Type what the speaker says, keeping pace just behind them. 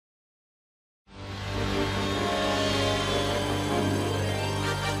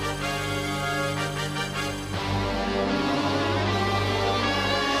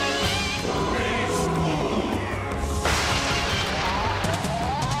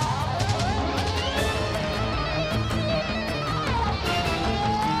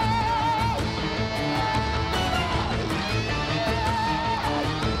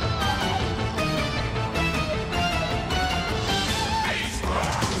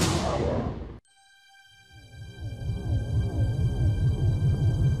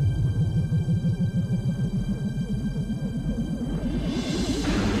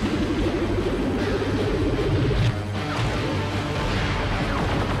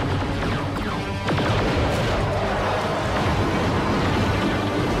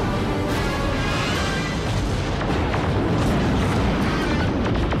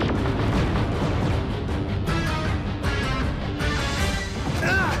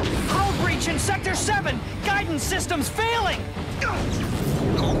Sector 7! Guidance system's failing!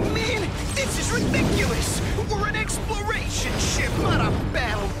 Oh man, this is ridiculous! We're an exploration ship, not a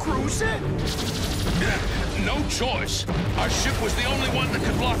battle cruiser! No choice. Our ship was the only one that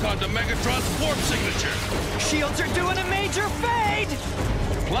could lock onto Megatron's warp signature. Shields are doing a major fade!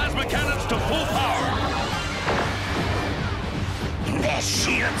 Plasma cannons to full power. Their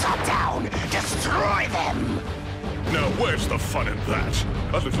shields are down! Destroy them! Now, where's the fun in that?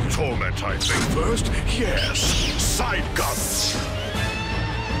 A little torment, I think. First, yes, side guns.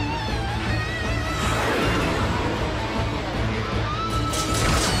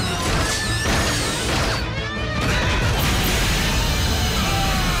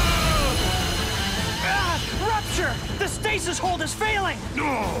 Rupture! The stasis hold is failing!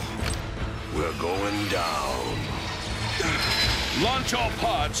 Oh, we're going down. Launch all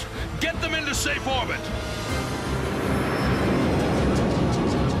pods. Get them into safe orbit.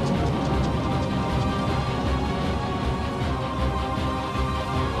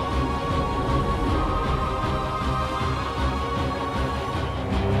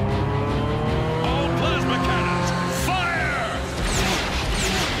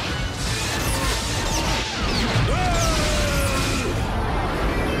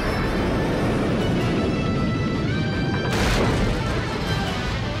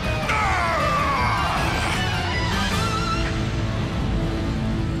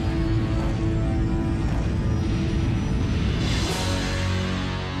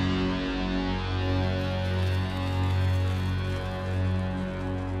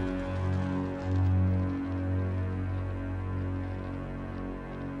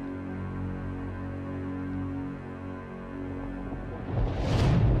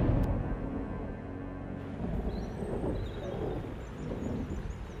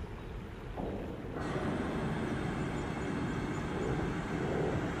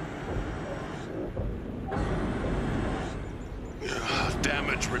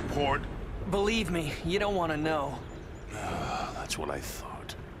 Damage report. Believe me, you don't want to know. That's what I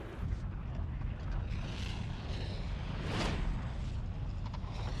thought.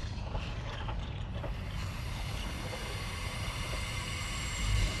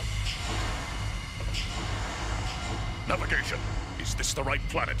 Navigation. Is this the right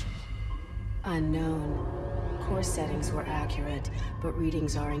planet? Unknown. Core settings were accurate, but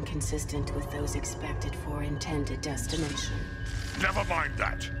readings are inconsistent with those expected for intended destination. Never mind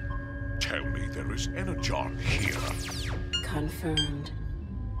that. Tell me there is energon here. Confirmed.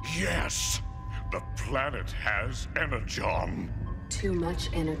 Yes, the planet has energon. Too much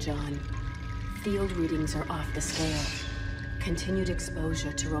energon. Field readings are off the scale. Continued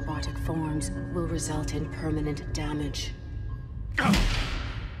exposure to robotic forms will result in permanent damage.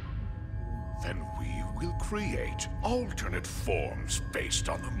 Then we will create alternate forms based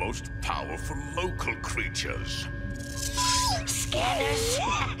on the most powerful local creatures. Scanners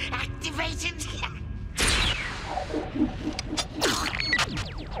activated.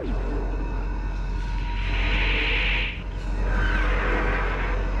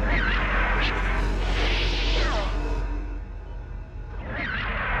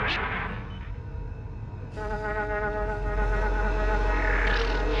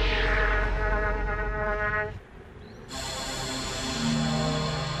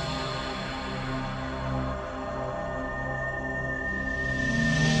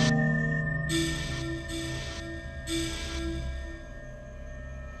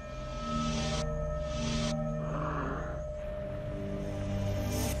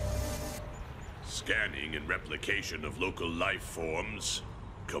 Scanning and replication of local life forms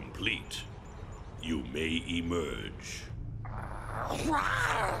complete. You may emerge.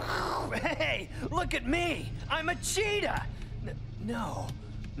 Hey, look at me! I'm a cheetah! No,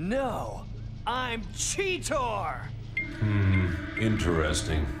 I'm Cheetor!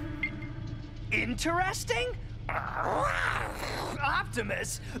 Interesting. Interesting?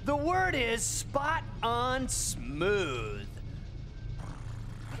 Optimus, the word is spot on smooth.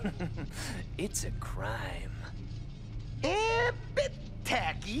 It's a crime. A bit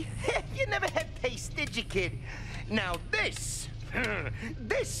tacky. You never had taste, did you, kid? Now this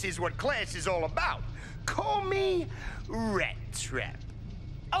is what class is all about. Call me Rat Trap.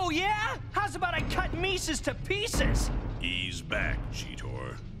 Oh yeah? How's about I cut Mises to pieces? Ease back,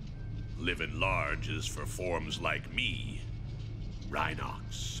 Cheetor. Living large is for forms like me,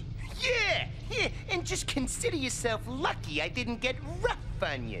 Rhinox. Yeah, and just consider yourself lucky I didn't get rough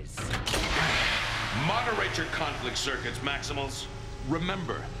on yous. Moderate your conflict circuits, Maximals.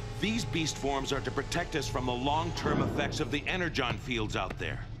 Remember, these beast forms are to protect us from the long-term effects of the energon fields out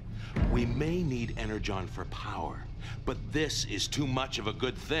there. We may need energon for power, but this is too much of a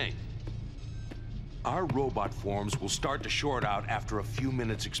good thing. Our robot forms will start to short out after a few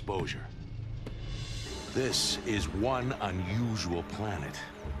minutes exposure. This is one unusual planet.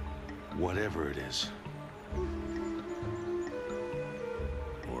 Whatever it is.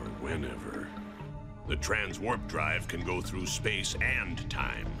 Or whenever. The trans-warp drive can go through space and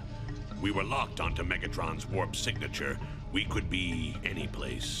time. We were locked onto Megatron's warp signature. We could be any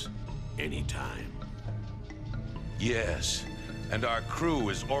place, anytime. Yes, and our crew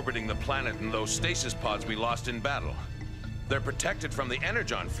is orbiting the planet in those stasis pods we lost in battle. They're protected from the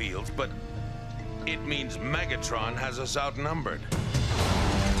energon fields, but it means Megatron has us outnumbered.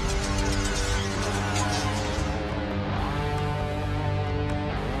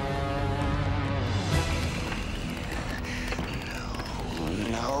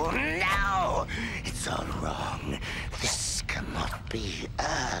 No! It's all wrong. This cannot be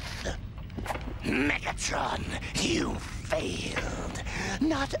Earth. Megatron, you failed.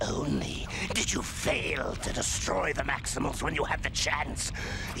 Not only did you fail to destroy the Maximals when you had the chance,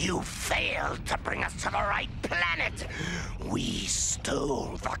 you failed to bring us to the right planet. We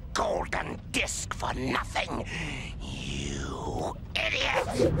stole the golden disc for nothing. You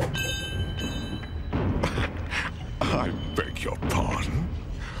idiot! I beg your pardon?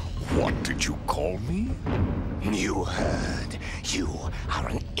 What did you call me? You heard. You are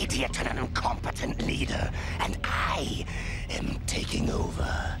an idiot and an incompetent leader, and I am taking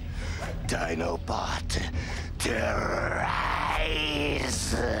over. Dinobot, to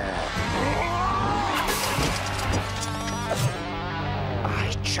rise!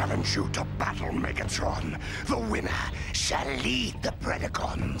 I challenge you to battle, Megatron. The winner shall lead the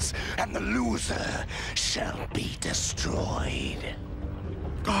Predacons, and the loser shall be destroyed.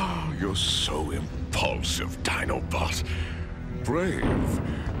 Oh, you're so impulsive, Dinobot. Brave,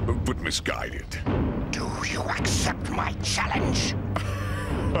 but misguided. Do you accept my challenge?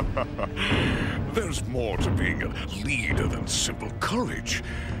 There's more to being a leader than simple courage.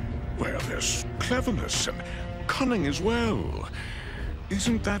 Well, there's cleverness and cunning as well.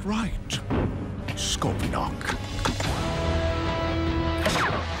 Isn't that right, Scorponok?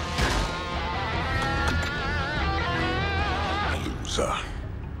 Loser.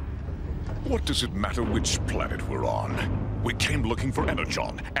 What does it matter which planet we're on? We came looking for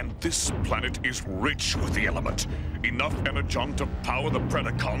Energon, and this planet is rich with the element. Enough Energon to power the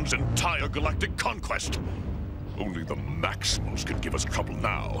Predacons' entire galactic conquest. Only the Maximals can give us trouble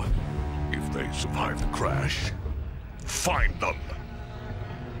now. If they survive the crash, find them.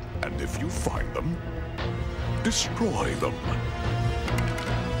 And if you find them, destroy them.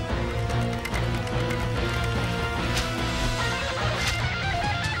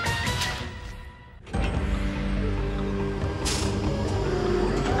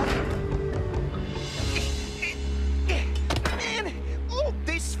 Man, all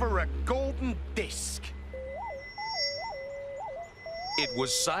this for a golden disc. It was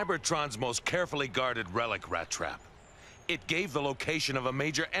Cybertron's most carefully guarded relic, Rat Trap. It gave the location of a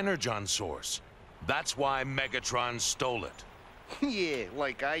major energon source. That's why Megatron stole it. Yeah,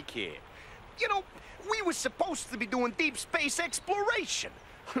 like I care. You know, we were supposed to be doing deep space exploration.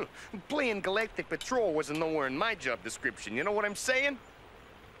 Playing galactic patrol wasn't nowhere in my job description, you know what I'm saying?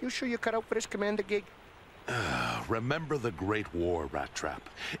 You sure you're cut out for this commander gig? Remember the Great War, Rat Trap.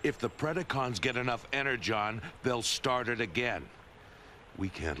 If the Predacons get enough energon, they'll start it again. We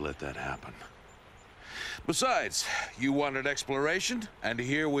can't let that happen. Besides, you wanted exploration, and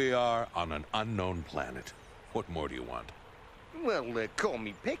here we are on an unknown planet. What more do you want? Well, call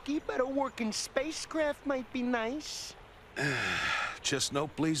me picky, but a working spacecraft might be nice. Just no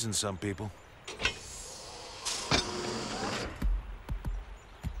pleasing some people.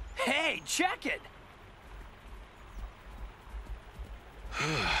 Hey, check it!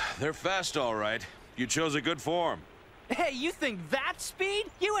 They're fast, all right. You chose a good form. Hey, you think that speed?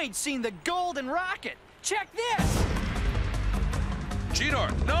 You ain't seen the golden rocket! Check this!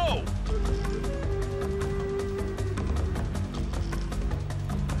 Cheetor, no!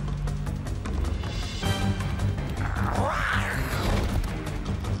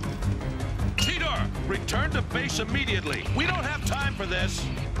 Cheetor, return to base immediately. We don't have time for this.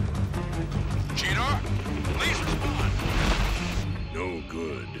 Cheetor, please respond. No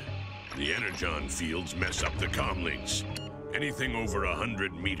good. The energon fields mess up the comlinks. Anything over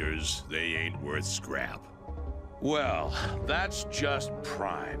 100 meters, they ain't worth scrap. Well, that's just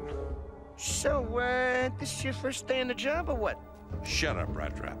Prime. So, this is your first day on the job or what? Shut up,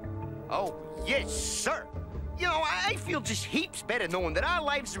 Rat Trap. Oh, yes, sir. You know, I feel just heaps better knowing that our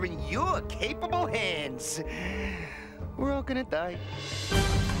lives are in your capable hands. We're all gonna die.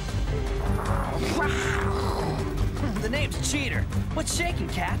 The name's Cheater. What's shaking,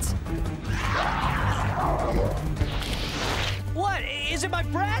 cats? What? Is it my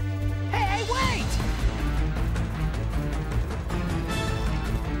breath? Hey, wait!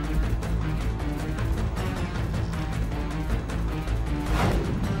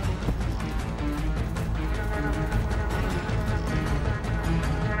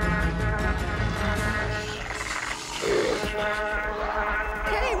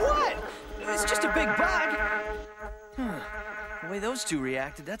 Hey, what? It's just a big bug. The way those two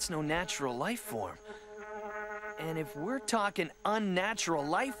reacted, that's no natural life form. And if we're talking unnatural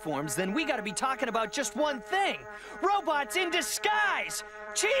life forms, then we gotta be talking about just one thing. Robots in disguise!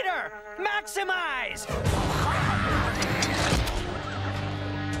 Cheater! Maximize!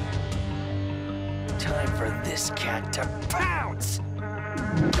 Time for this cat to pounce!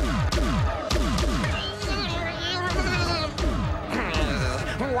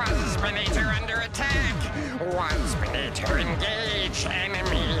 Waspinator under attack! Waspinator engage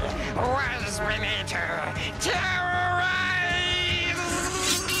enemy! Waspinator terrorize!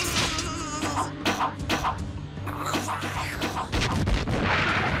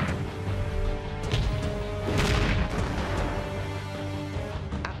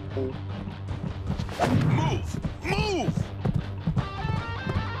 Move! Move!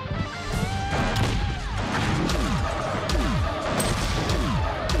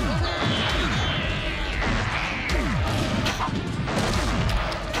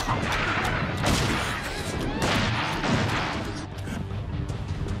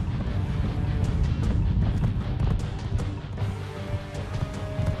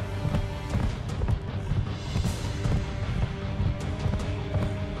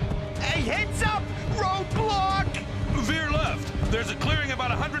 Hey, heads up! Roadblock! Veer left. There's a clearing about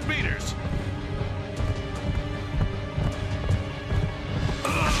 100 meters.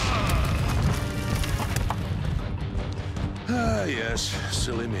 Ah, yes.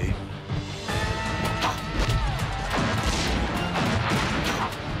 Silly me.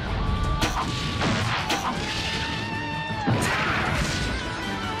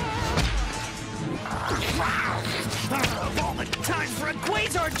 Time for a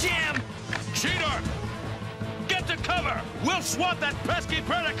Quasar Jam! Cheater! Get to cover! We'll swat that pesky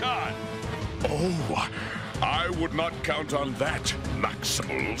Predacon! Oh, I would not count on that,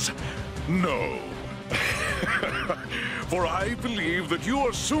 Maximals. No. For I believe that you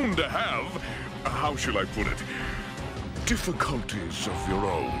are soon to have, how shall I put it, difficulties of your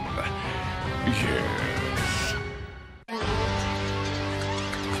own. Yes.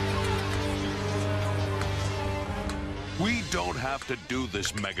 We don't have to do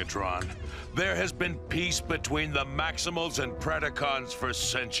this, Megatron. There has been peace between the Maximals and Predacons for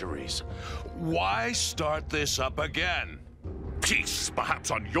centuries. Why start this up again? Peace,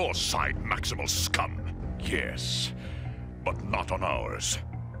 perhaps on your side, Maximal scum. Yes, but not on ours.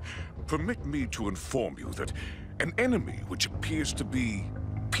 Permit me to inform you that an enemy which appears to be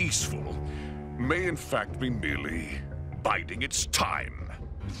peaceful may in fact be merely biding its time.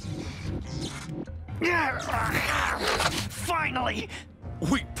 Finally!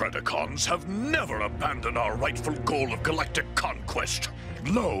 We Predacons have never abandoned our rightful goal of galactic conquest.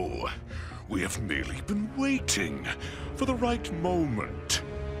 Lo, we have merely been waiting for the right moment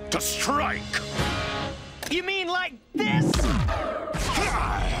to strike. You mean like this?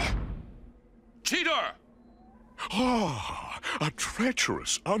 Cheater! Ah, a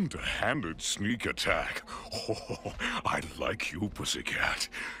treacherous, underhanded sneak attack. Oh, I like you, pussycat.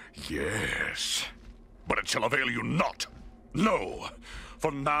 Yes. But it shall avail you not. No,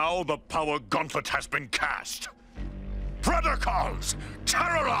 for now the power gauntlet has been cast. Predacons,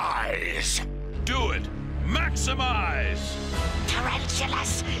 terrorize! Do it! Maximize!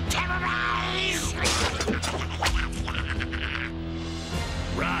 Tarantulas, terrorize!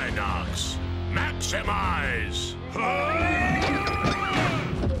 Rhinox, maximize!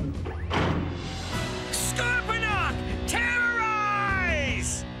 Scorponok!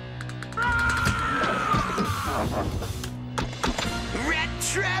 Terrorize! Rat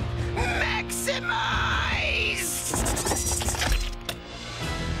Trap, maximize!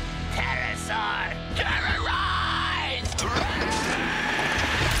 Pterosaur, terrorize!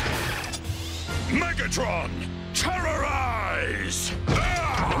 Megatron, terrorize!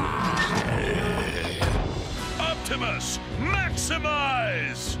 Optimus,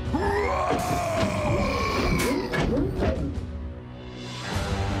 maximize!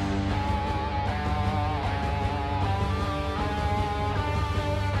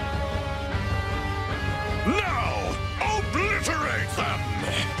 Now, obliterate them!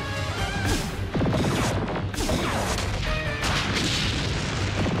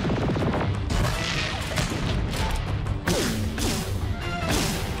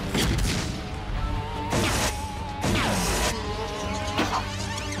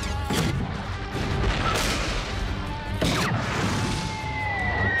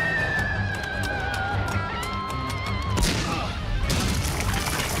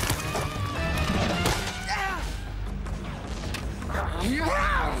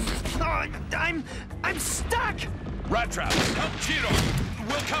 I'm stuck! Rat Trap, help Cheeto.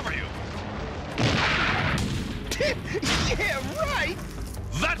 We'll cover you. Yeah, right!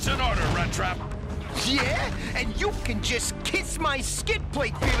 That's an order, Rat Trap. Yeah? And you can just kiss my skid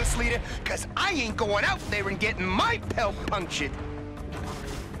plate, Fearless Leader, because I ain't going out there and getting my pelt punctured.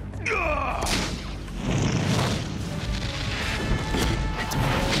 Ugh!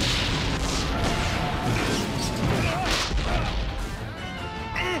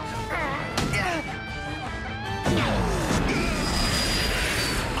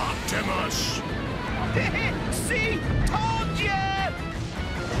 Optimus! See? Told ya!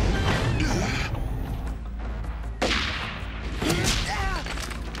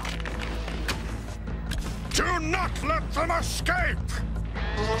 Do not let them escape!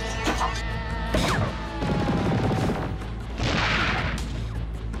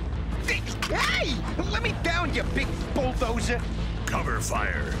 Hey! Let me down, you big bulldozer! Cover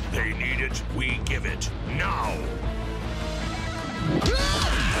fire. They need it, we give it. Now!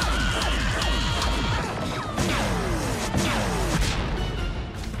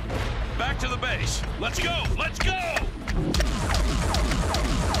 Back to the base. Let's go! Let's go!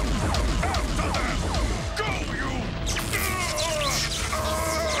 After them! Go, you!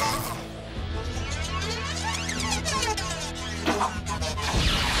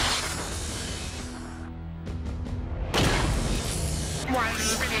 One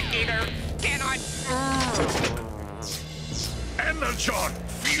minute leader cannot. Energon!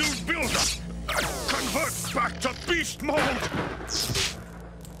 Field builder! Convert back to beast mode!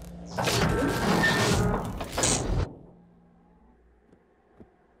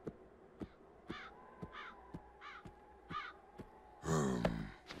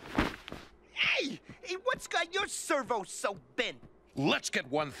 Hey, what's got your servo so bent? Let's get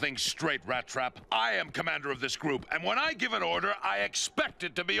one thing straight, Rat Trap. I am commander of this group, and when I give an order, I expect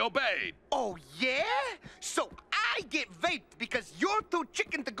it to be obeyed. Oh, yeah? So I get vaped because you're too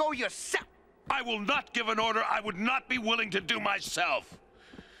chicken to go yourself. I will not give an order I would not be willing to do myself.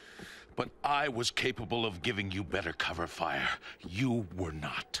 But I was capable of giving you better cover fire. You were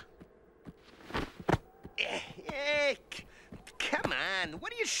not. Come on,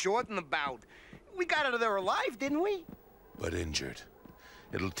 what are you shorting about? We got out of there alive, didn't we? But injured.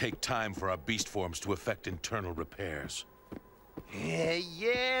 It'll take time for our beast forms to effect internal repairs.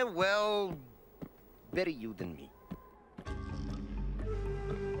 Yeah, well, better you than me.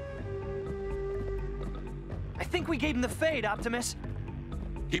 I think we gave him the fade, Optimus.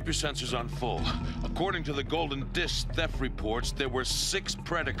 Keep your sensors on full. According to the Golden Disc theft reports, there were 6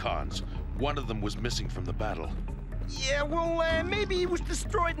 Predacons. One of them was missing from the battle. Yeah, well, maybe he was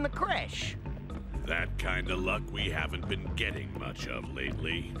destroyed in the crash. That kind of luck we haven't been getting much of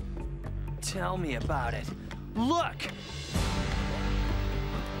lately. Tell me about it. Look!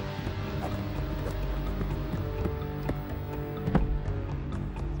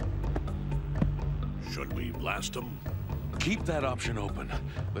 Should we blast them? Keep that option open,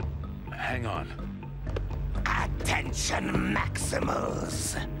 but hang on. Attention,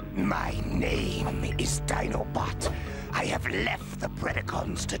 Maximals! My name is Dinobot. I have left the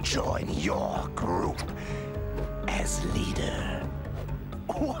Predacons to join your group as leader.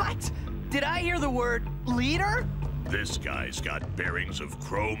 What? Did I hear the word leader? This guy's got bearings of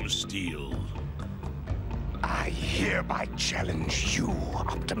chrome steel. I hereby challenge you,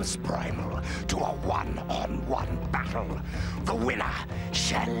 Optimus Primal, to a one-on-one battle. The winner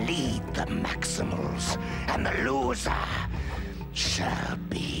shall lead the Maximals, and the loser shall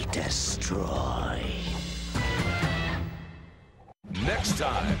be destroyed. Next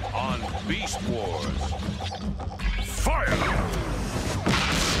time on Beast Wars. Fire!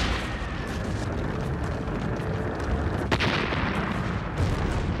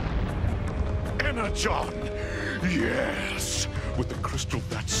 Energon! Yes! With the crystal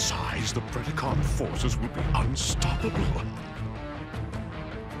that size, the Predacon forces will be unstoppable.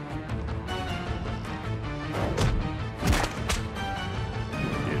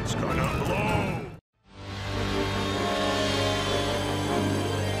 It's gonna blow!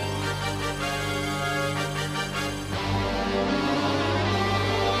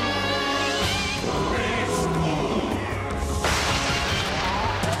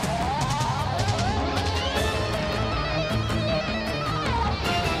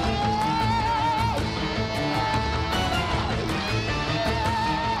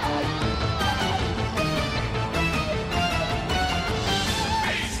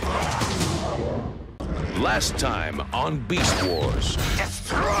 Last time on Beast Wars.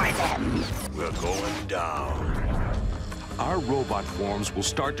 Destroy them! We're going down. Our robot forms will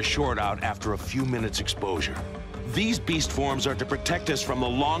start to short out after a few minutes exposure. These beast forms are to protect us from the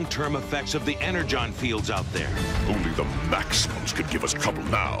long-term effects of the energon fields out there. Only the Maximals could give us trouble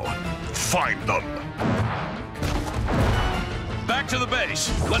now. Find them! Back to the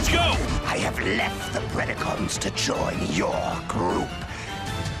base. Let's go! I have left the Predacons to join your group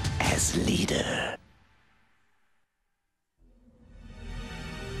as leader.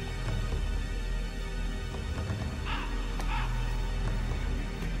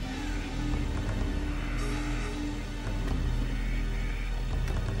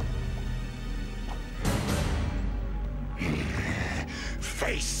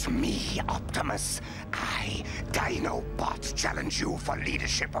 Face me, Optimus. I, Dinobot, challenge you for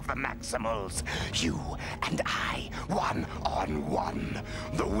leadership of the Maximals. You and I, one-on-one.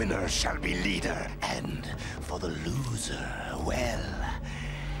 The winner shall be leader, and for the loser, well,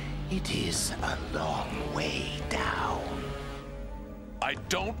 it is a long way down. I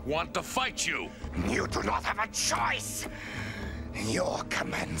don't want to fight you! You do not have a choice! Your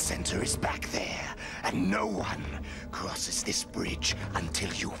command center is back there, and no one crosses this bridge until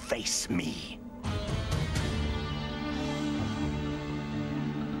you face me.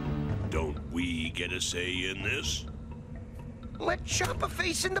 Don't we get a say in this? Let Chopper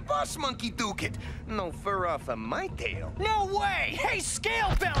Face and the Boss Monkey duke it. No fur off of my tail. No way! Hey,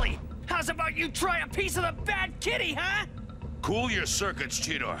 Scale Belly! How's about you try a piece of the bad kitty, huh? Cool your circuits,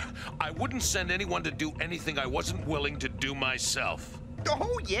 Cheetor. I wouldn't send anyone to do anything I wasn't willing to do myself.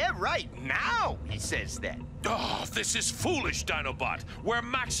 Oh, yeah, right. Now he says that. Oh, this is foolish, Dinobot. We're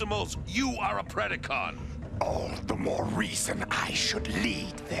Maximals. You are a Predacon. All the more reason I should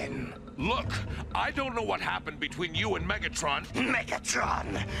lead, then. Look, I don't know what happened between you and Megatron.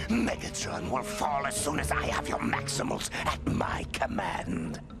 Megatron! Megatron will fall as soon as I have your Maximals at my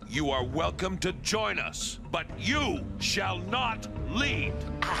command. You are welcome to join us, but you shall not lead.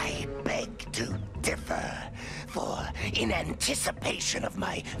 I beg to differ, for in anticipation of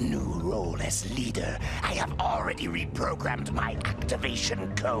my new role as leader, I have already reprogrammed my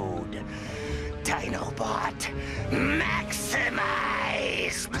activation code. Dinobot, Maximize!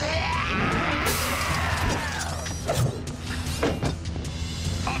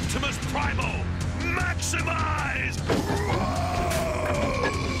 Optimus Primal, Maximize!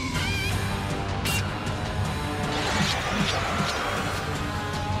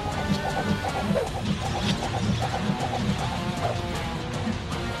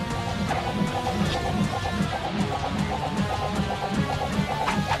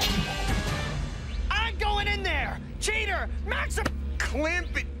 I'm going in there! Cheater! Maxim...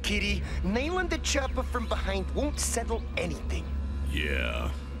 Clamp it, kitty. Nailing the chopper from behind won't settle anything. Yeah,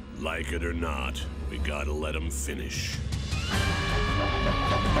 like it or not, we gotta let him finish.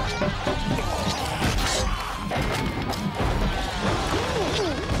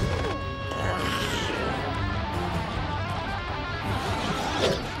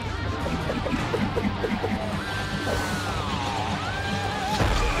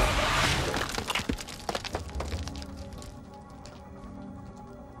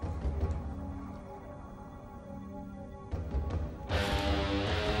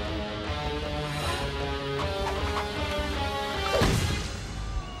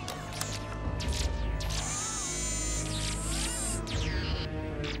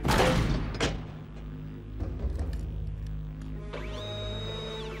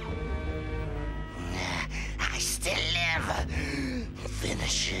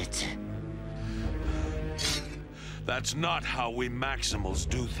 Finish it. That's not how we Maximals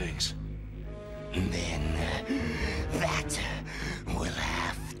do things. Then that will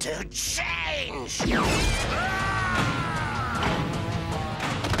have to change.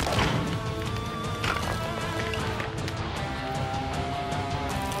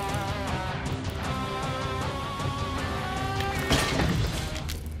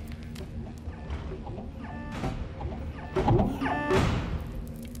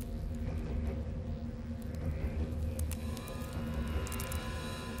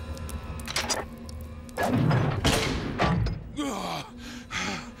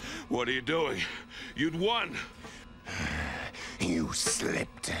 What are you doing? You'd won. You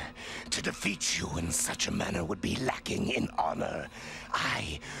slipped. To defeat you in such a manner would be lacking in honor.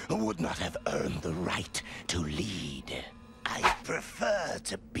 I would not have earned the right to lead. I prefer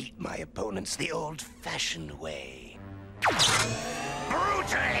to beat my opponents the old-fashioned way.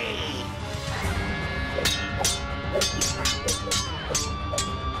 Brutally!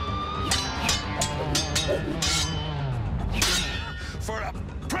 For a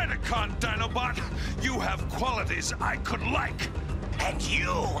Predacon, Dinobot, you have qualities I could like. And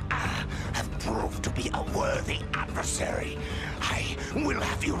you have proved to be a worthy adversary. I will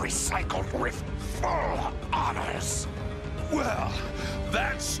have you recycled with full honors. Well,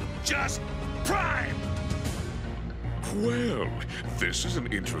 that's just Prime! Well, this is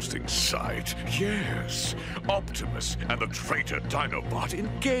an interesting sight. Yes, Optimus and the traitor Dinobot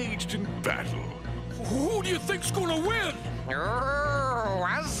engaged in battle. Who do you think's gonna win? Oh,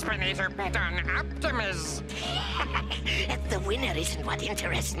 Waspinator bet on Optimus. The winner isn't what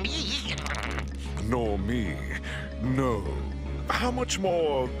interests me. Nor me. No. How much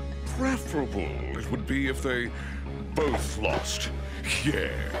more preferable it would be if they both lost.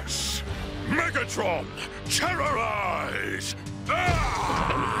 Yes. Megatron, terrorize!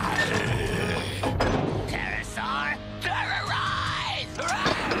 Pterosaur, terrorize!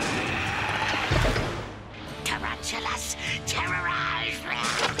 Tarantulas, terrorize!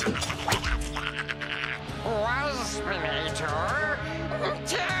 Waspinator,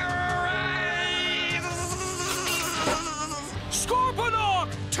 terrorize! Scorponok,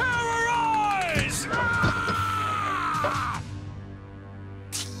 terrorize!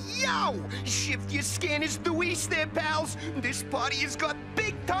 Yo! Shift your scanners due east there, pals. This party has got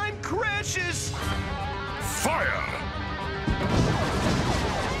big-time crashes. Fire!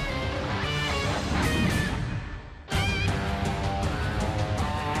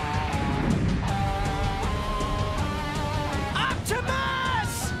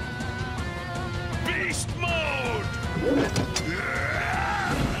 Optimus! Beast mode!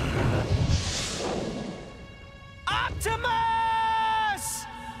 Optimus!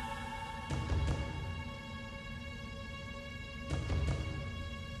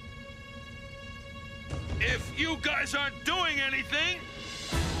 If you guys aren't doing anything,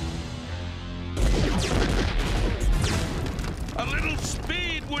 a little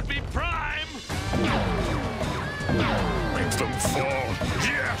speed would be prime. Make them fall.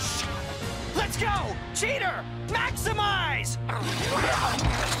 Yes! Let's go! Cheater! Maximize!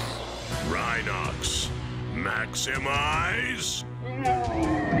 Rhinox, Maximize!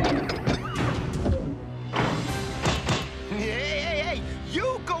 Hey!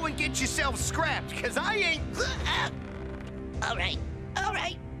 You go and get yourself scrapped, because I ain't... All right.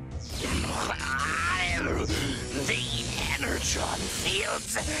 The Energon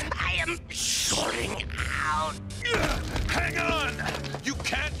fields I am sorting out. Hang on! You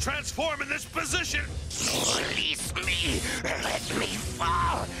can't transform in this position! Release me. Let me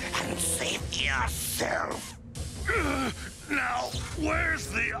fall and save yourself. Now, where's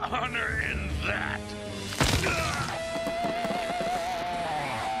the honor in that?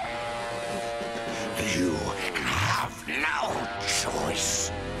 You have no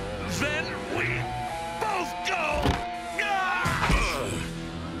choice. Then we both go!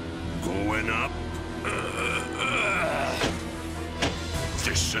 Going up.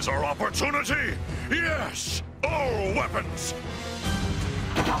 This is our opportunity! Yes! All weapons!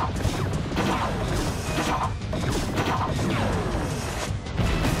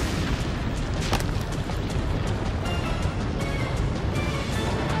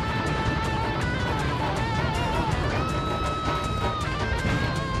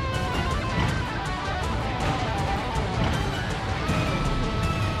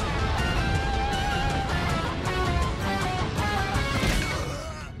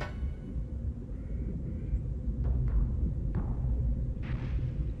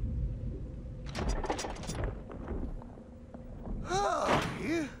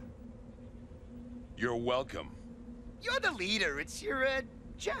 You're welcome. You're the leader. It's your,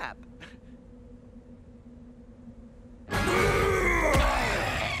 job.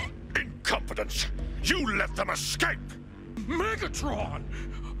 Incompetence! You let them escape! Megatron!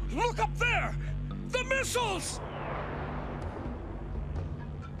 Look up there! The missiles!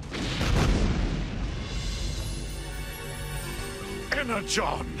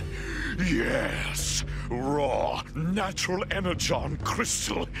 Energon! Yes! Raw, natural Energon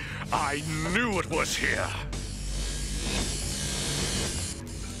crystal. I knew it was here.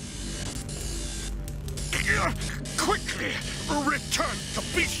 Quickly, return to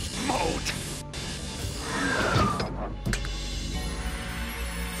beast mode.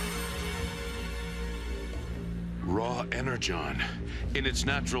 Raw Energon. In its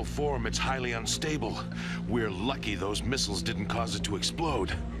natural form, it's highly unstable. We're lucky those missiles didn't cause it to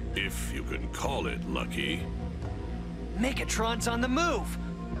explode. If you can call it lucky. Megatron's on the move!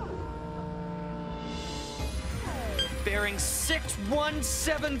 Bearing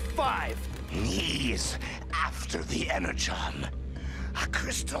 6175. He's after the Energon. A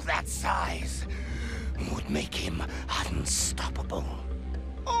crystal that size would make him unstoppable.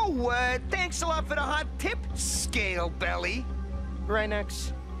 Oh, thanks a lot for the hot tip, Scale Belly.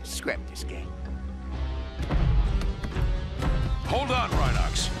 Rhinox, scrap this game. Hold on,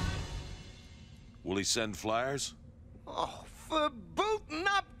 Rhinox. Will he send flyers? Oh, for booting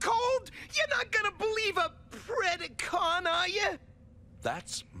up cold? You're not gonna believe a Predacon, are you?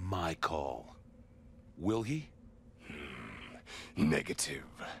 That's my call. Will he? Negative.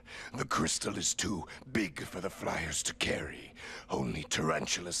 The crystal is too big for the flyers to carry. Only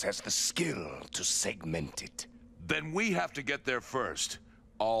Tarantulas has the skill to segment it. Then we have to get there first.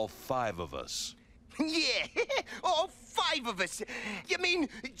 All 5 of us. Yeah, all 5 of us. You mean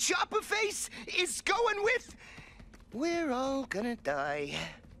Chopperface is going with? We're all gonna die.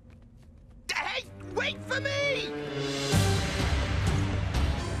 Hey, wait for me!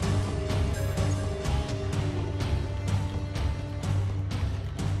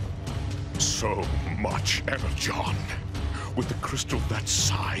 So much energon. With the crystal that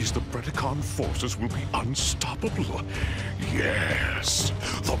size, the Predacon forces will be unstoppable. Yes,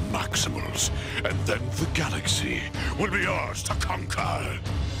 the Maximals, and then the galaxy will be ours to conquer.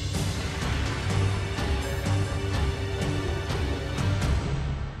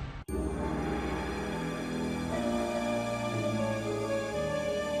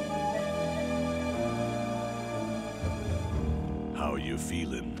 How are you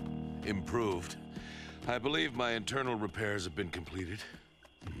feeling? Improved. I believe my internal repairs have been completed.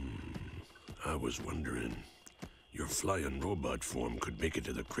 I was wondering. Your flying robot form could make it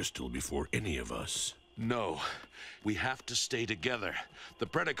to the crystal before any of us. No. We have to stay together. The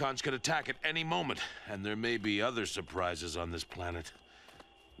Predacons could attack at any moment, and there may be other surprises on this planet.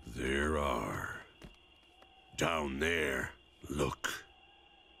 There are. Down there. Look.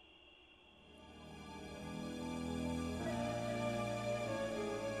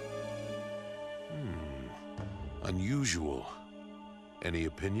 Unusual. Any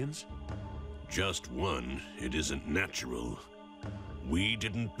opinions? Just one. It isn't natural. We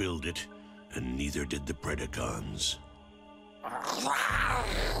didn't build it, and neither did the Predacons.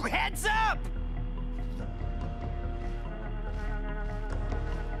 Heads up!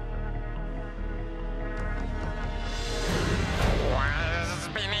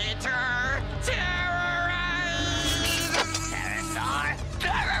 Waspinator, terrorize! Pterosaur,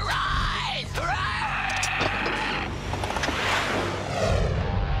 terrorize!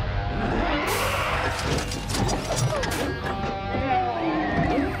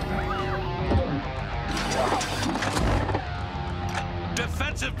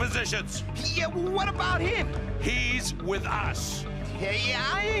 Defensive positions! Yeah, what about him? He's with us. Yeah,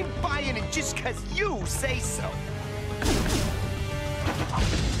 I ain't buying it just 'cause you say so.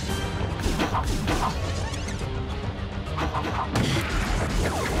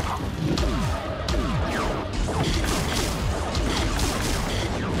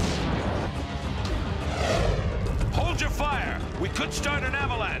 Hold your fire! We could start an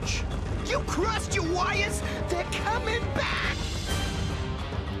avalanche! You crossed your wires? They're coming back!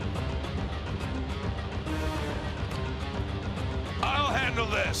 I'll handle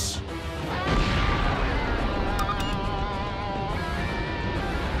this!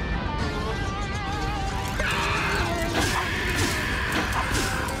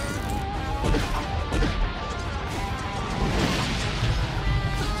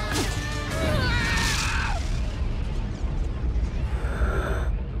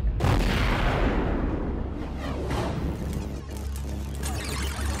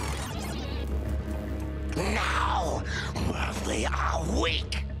 Now, while they are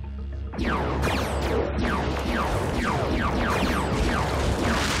weak.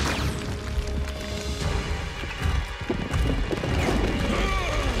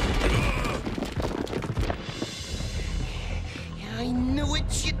 I knew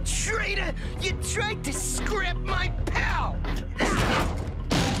it, you traitor! You tried to scrap my pal!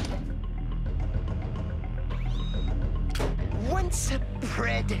 Once a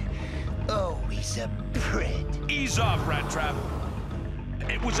Pred, always a Pred. Ease off, Rat Trap.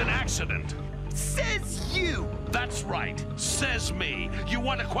 It was an accident. Says you! That's right. Says me. You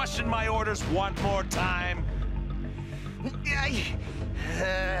want to question my orders one more time?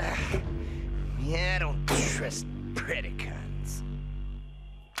 Yeah, I don't trust Predacons.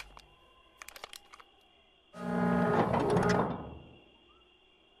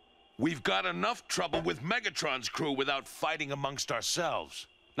 We've got enough trouble with Megatron's crew without fighting amongst ourselves.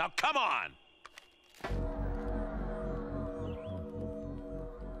 Now, come on!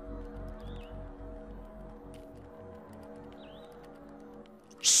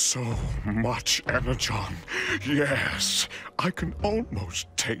 So much energon. Yes, I can almost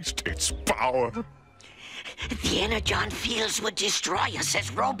taste its power. The energon fields would destroy us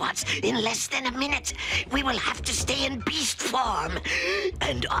as robots in less than a minute. We will have to stay in beast form.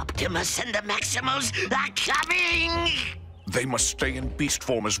 And Optimus and the Maximals are coming! They must stay in beast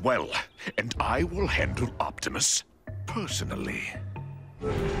form as well, and I will handle Optimus personally.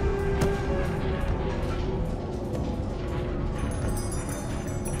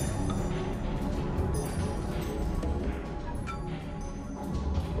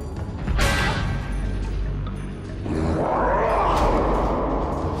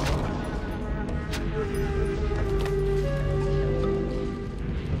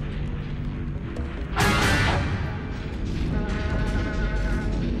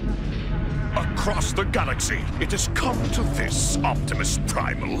 Across the galaxy, it has come to this, Optimus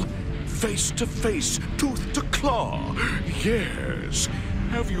Primal. Face to face, tooth to claw. Yes.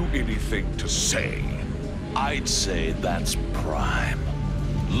 Have you anything to say? I'd say that's Prime.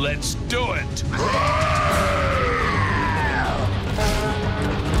 Let's do it!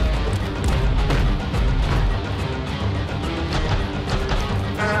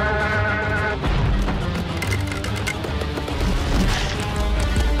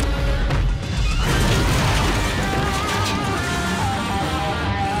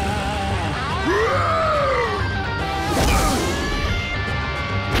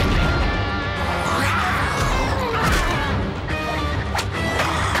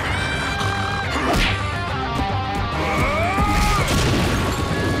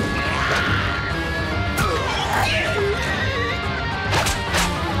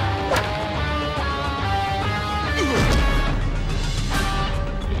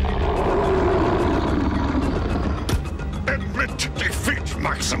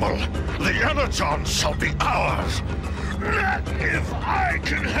 Maximal, the Energon shall be ours. Not if I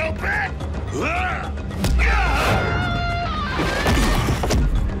can help it.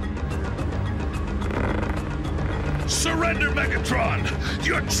 Surrender, Megatron!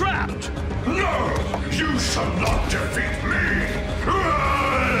 You're trapped! No! You shall not defeat me!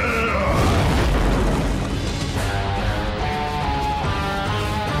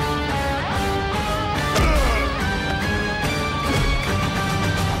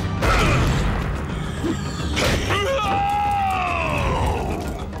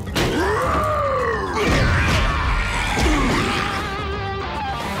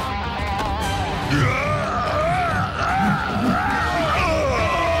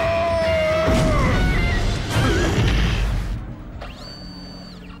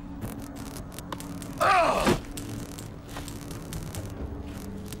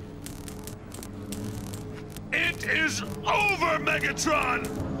 It is over, Megatron!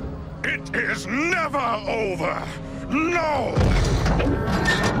 It is never over! No!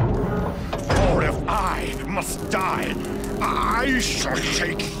 For if I must die, I shall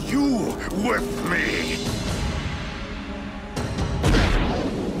take you with me!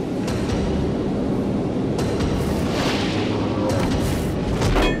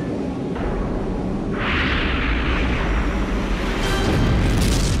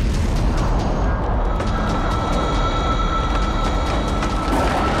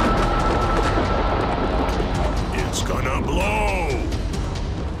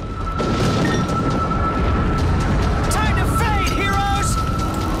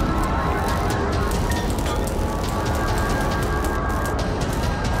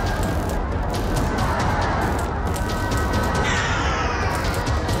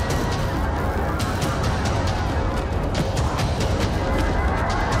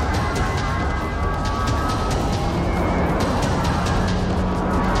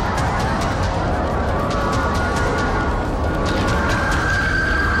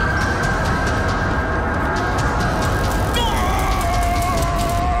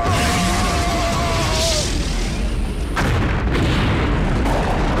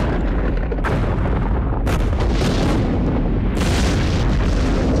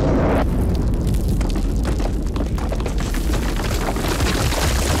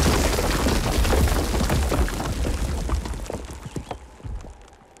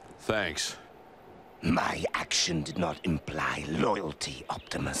 Thanks. My action did not imply loyalty,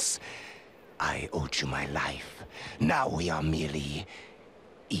 Optimus. I owed you my life. Now we are merely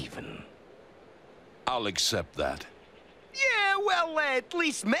even. I'll accept that. Yeah, well, at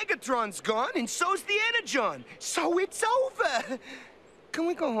least Megatron's gone, and so's the Energon. So it's over. Can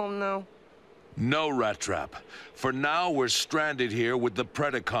we go home now? No, Rat Trap. For now, we're stranded here with the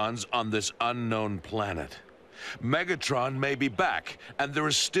Predacons on this unknown planet. Megatron may be back, and there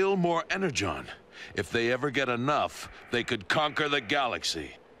is still more Energon. If they ever get enough, they could conquer the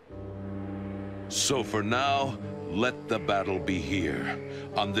galaxy. So for now, let the battle be here,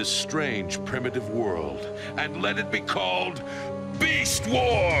 on this strange primitive world, and let it be called Beast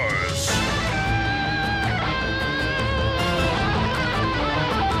Wars!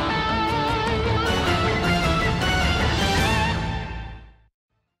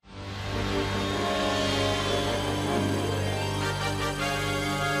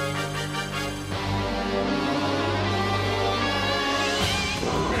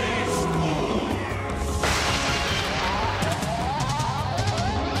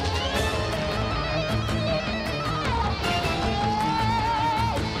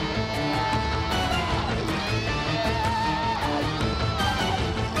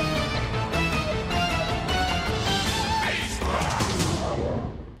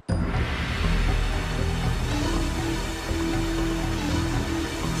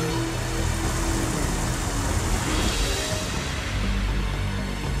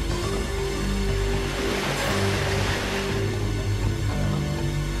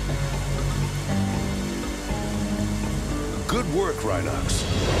 Good work, Rhinox.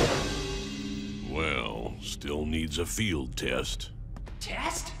 Well, still needs a field test.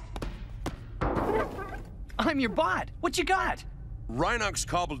 Test? I'm your bot. What you got? Rhinox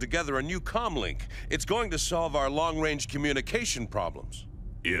cobbled together a new comlink. It's going to solve our long-range communication problems.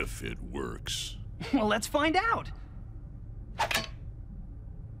 If it works. Well, let's find out.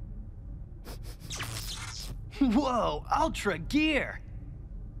 Whoa, Ultra Gear.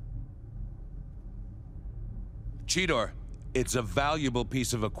 Cheetor, it's a valuable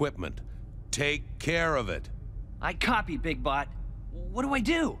piece of equipment. Take care of it. I copy, Big Bot. What do I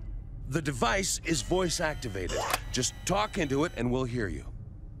do? The device is voice-activated. Just talk into it and we'll hear you.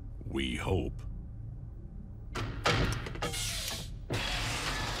 We hope.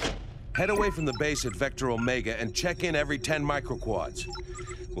 Head away from the base at Vector Omega and check in every 10 microquads.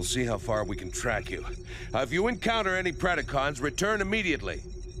 We'll see how far we can track you. If you encounter any Predacons, return immediately.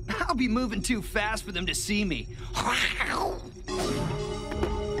 I'll be moving too fast for them to see me.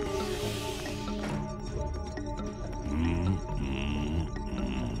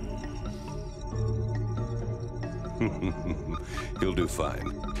 He'll do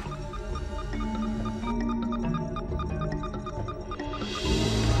fine.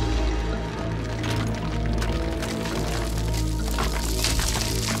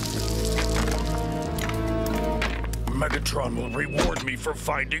 Megatron will reward me for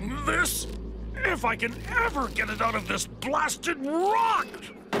finding this, if I can ever get it out of this blasted rock!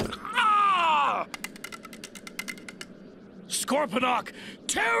 Ah! Scorponok,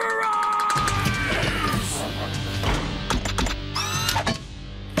 terrorize!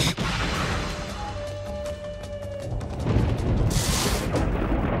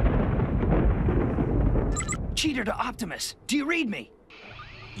 Cheater to Optimus, do you read me?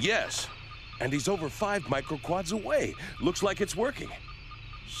 Yes. And he's over 5 microquads away. Looks like it's working.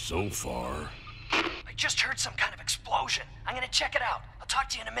 So far. I just heard some kind of explosion. I'm gonna check it out. I'll talk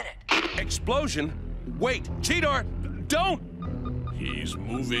to you in a minute. Explosion? Wait, Cheetor! Don't! He's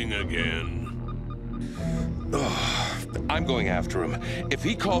moving again. I'm going after him. If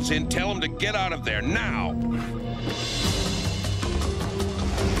he calls in, tell him to get out of there now!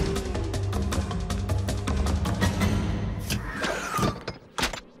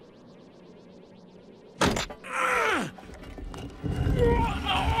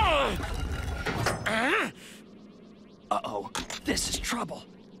 Uh-oh, this is trouble.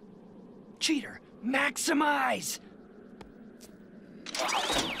 Cheater, Maximise!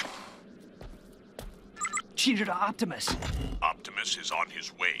 Cheater to Optimus. Optimus is on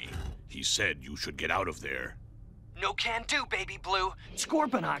his way. He said you should get out of there. No can do, Baby Blue.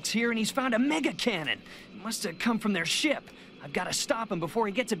 Scorponok's here and he's found a mega cannon. It must have come from their ship. I've got to stop him before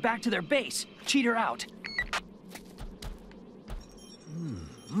he gets it back to their base. Cheater out.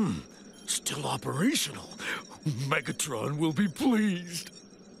 Still operational. Megatron will be pleased.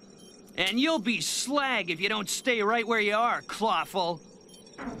 And you'll be slag if you don't stay right where you are, Clawful.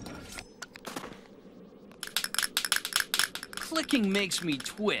 Clicking makes me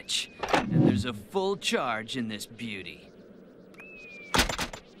twitch, and there's a full charge in this beauty.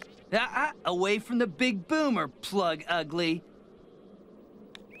 Away from the big boomer, Plug Ugly.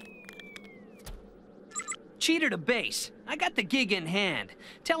 Cheater to base. I got the gig in hand.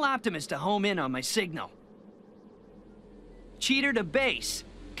 Tell Optimus to home in on my signal. Cheater to base.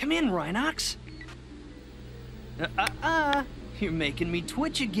 Come in, Rhinox. You're making me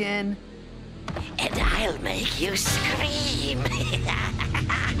twitch again. And I'll make you scream.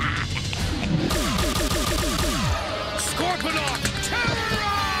 Scorponok,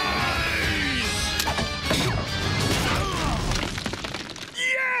 terrorize!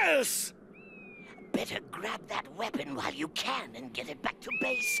 Yes! Better grab that weapon while you can and get it back to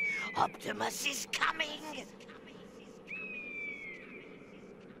base. Optimus is coming.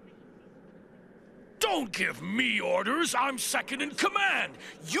 Don't give me orders. I'm second in command.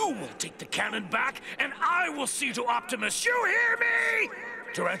 You will take the cannon back, and I will see to Optimus. You hear me?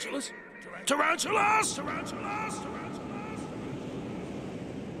 Tarantulas? Tarantulas? Tarantulas?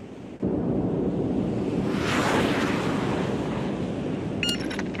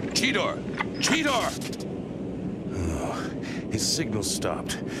 Cheetor! Cheetor! Oh, his signal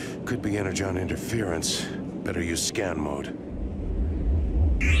stopped. Could be Energon interference. Better use scan mode.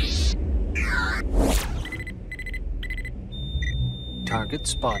 Target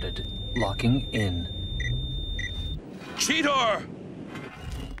spotted. Locking in. Cheetor!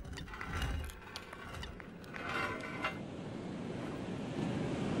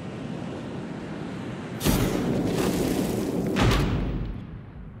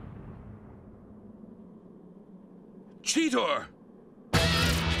 Cheetor!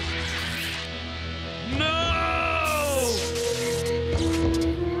 No!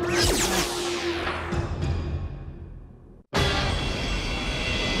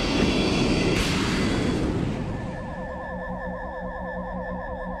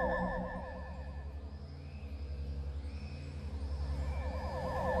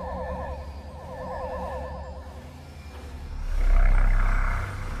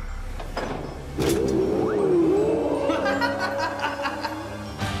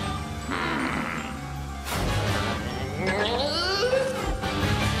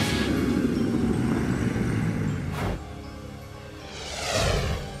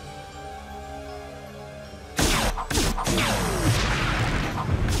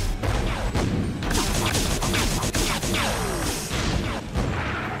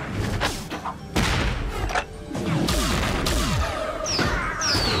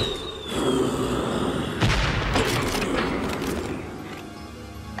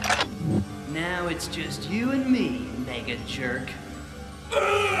 Now it's just you and me, mega jerk.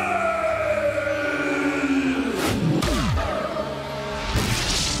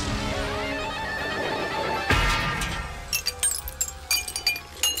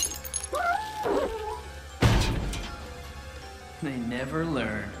 They never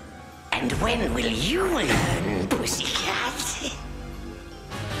learn. And when will you learn, pussycat?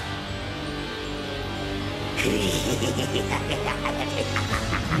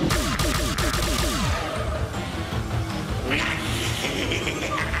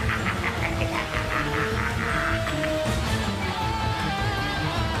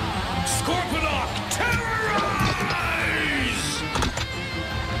 Scorponok, terrorize!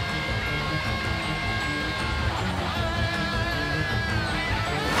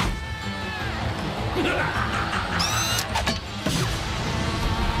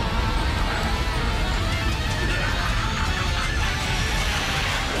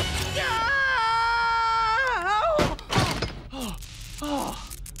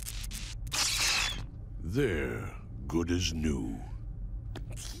 There, good as new.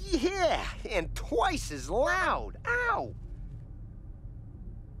 Yeah, and twice as loud. Ow!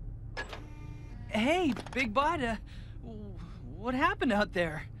 Hey, Big Bud, what happened out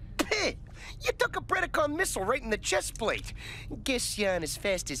there? Pih! You took a Predacon missile right in the chest plate. Guess you aren't as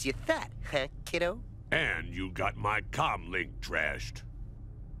fast as you thought, huh, kiddo? And you got my comm link trashed.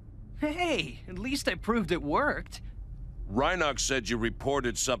 Hey, at least I proved it worked. Rhinox said you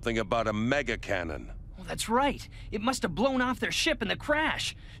reported something about a mega cannon. Well, that's right. It must have blown off their ship in the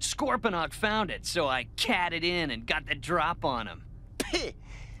crash. Scorponok found it, so I catted in and got the drop on him. Pih!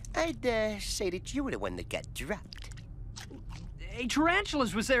 I'd say that you were the one that got dropped. Hey,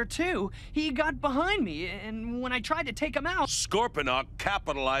 Tarantulas was there too. He got behind me, and when I tried to take him out... Scorponok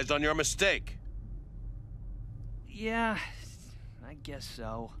capitalized on your mistake. Yeah, I guess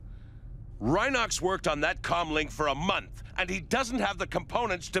so. Rhinox worked on that comm link for a month, and he doesn't have the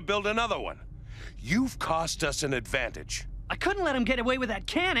components to build another one. You've cost us an advantage. I couldn't let him get away with that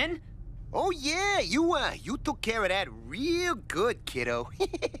cannon. Oh yeah, you took care of that real good, kiddo.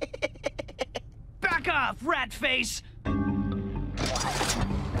 Back off, rat face!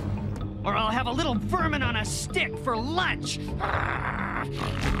 Or I'll have a little vermin on a stick for lunch.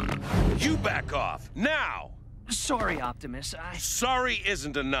 You back off, now! Sorry, Optimus, Sorry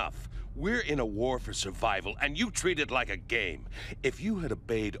isn't enough. We're in a war for survival, and you treat it like a game. If you had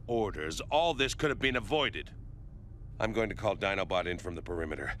obeyed orders, all this could have been avoided. I'm going to call Dinobot in from the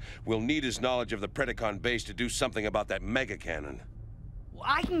perimeter. We'll need his knowledge of the Predacon base to do something about that mega cannon.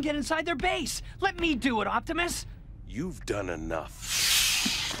 I can get inside their base. Let me do it, Optimus. You've done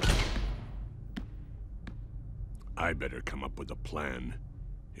enough. I better come up with a plan.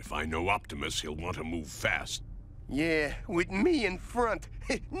 If I know Optimus, he'll want to move fast. Yeah, with me in front.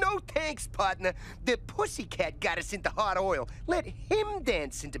 No thanks, partner. The pussycat got us into hot oil. Let him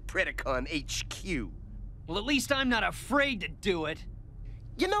dance into Predacon HQ. Well, at least I'm not afraid to do it.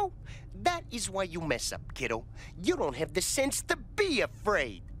 You know, that is why you mess up, kiddo. You don't have the sense to be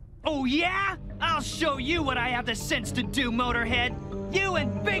afraid. Oh, yeah? I'll show you what I have the sense to do, Motorhead. You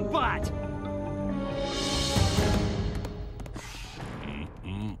and Big Bot.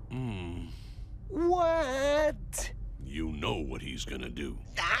 What? You know what he's gonna do.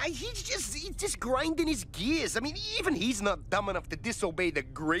 He's just grinding his gears. I mean, even he's not dumb enough to disobey the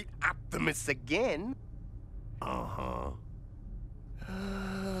great Optimus again. Uh-huh.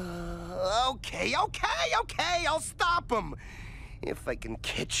 Okay, I'll stop him. If I can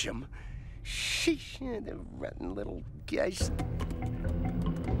catch him. Sheesh, the rotten little geist.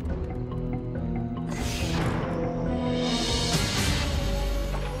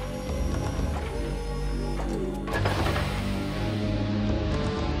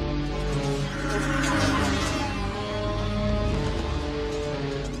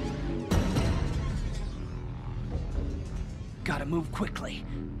 Gotta move quickly.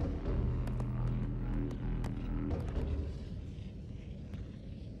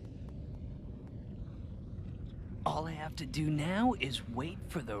 All I have to do now is wait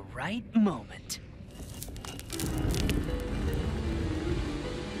for the right moment.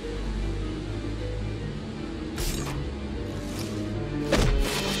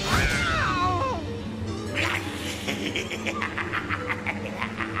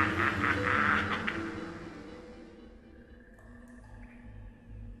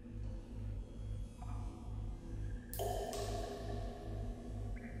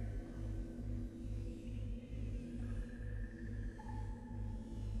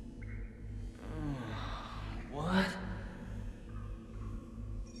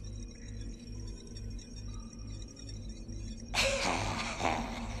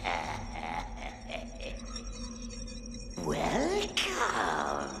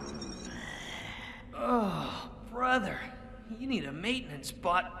 need a maintenance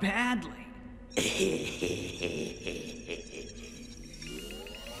bot badly.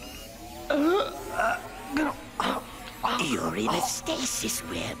 You're in a stasis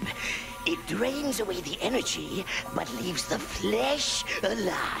web. It drains away the energy, but leaves the flesh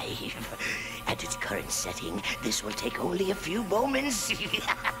alive. At its current setting, this will take only a few moments.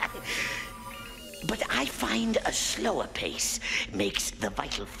 But I find a slower pace makes the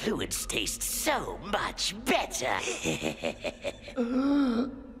vital fluids taste so much better.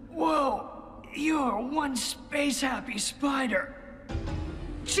 Whoa, you're one space-happy spider.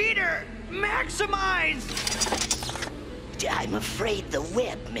 Cheater! Maximize! I'm afraid the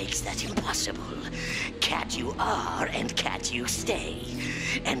web makes that impossible. Cat you are, and cat you stay.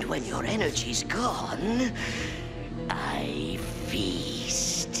 And when your energy's gone, I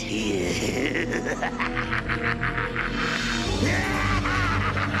feast.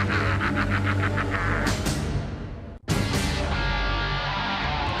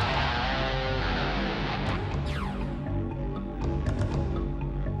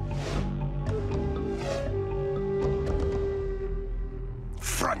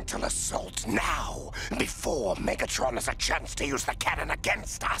 Frontal assault now, before Megatron has a chance to use the cannon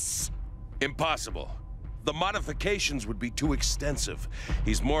against us. Impossible. The modifications would be too extensive.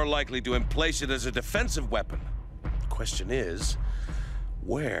 He's more likely to emplace it as a defensive weapon. Question is,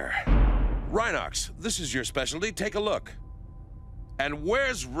 where? Rhinox, this is your specialty. Take a look. And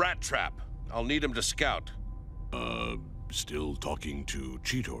where's Rat Trap? I'll need him to scout. Still talking to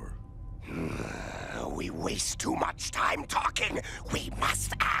Cheetor. We waste too much time talking. We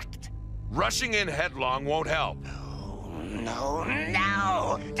must act. Rushing in headlong won't help. No,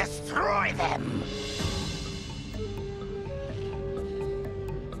 no! Destroy them!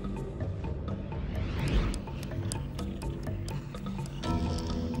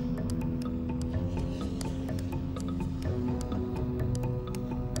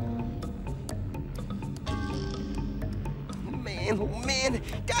 Oh man,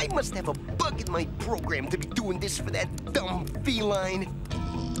 I must have a bug in my program to be doing this for that dumb feline.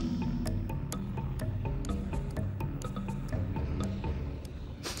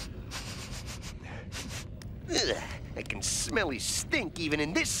 Ugh, I can smell his stink even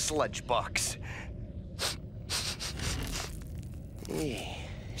in this sludge box. Hey,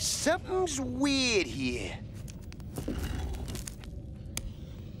 something's weird here.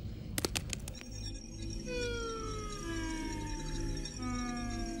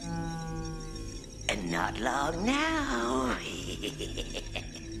 Not long now.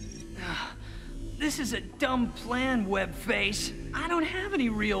 This is a dumb plan, Webface. I don't have any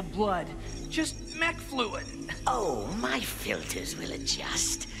real blood, just mech fluid. Oh, my filters will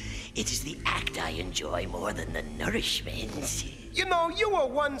adjust. It is the act I enjoy more than the nourishment. You know, you are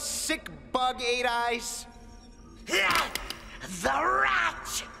one sick bug, Eight Eyes. The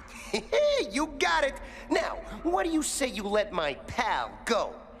rat! You got it. Now, what do you say you let my pal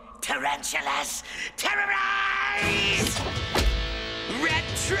go? Tarantulas, terrorize! Rat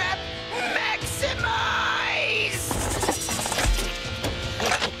Trap, maximize!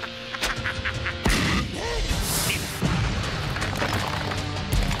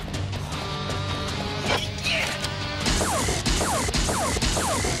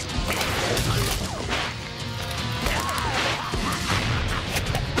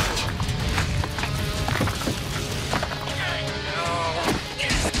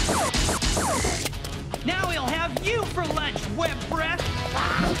 Now he'll have you for lunch, web breath!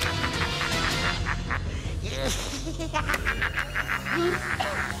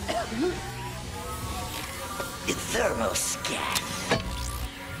 Thermoscan.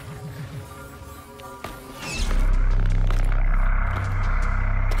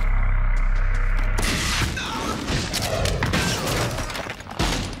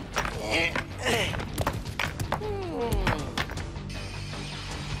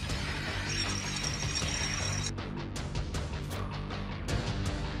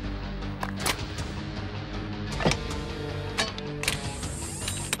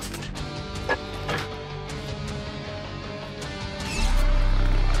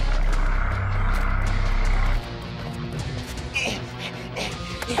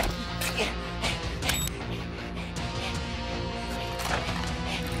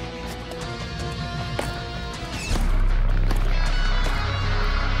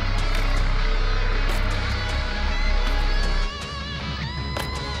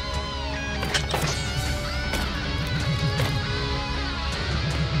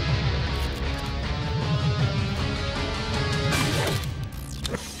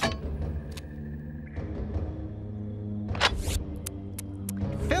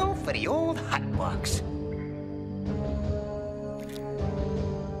 For the old hot box.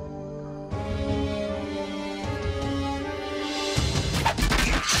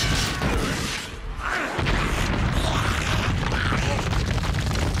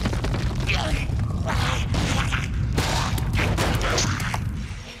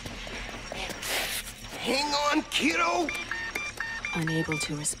 Unable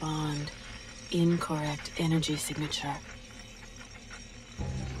to respond. Incorrect energy signature.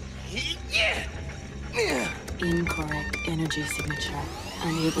 Incorrect energy signature.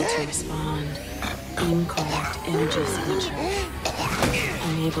 Unable to respond. Incorrect energy signature.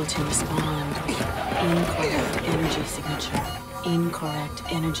 Unable to respond. Incorrect energy signature. Incorrect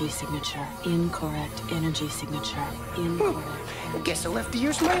energy signature. Incorrect energy signature. Incorrect. Guess I'll have to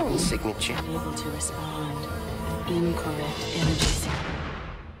use my own signature. Unable to respond. Incorrect energy signature.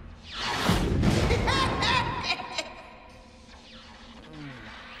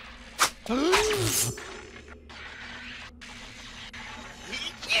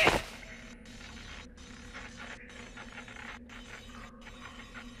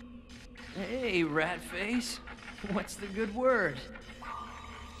 Hey, Ratface. What's the good word?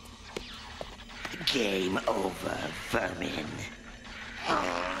 Game over, vermin.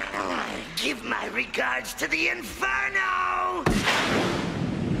 Give my regards to the Inferno!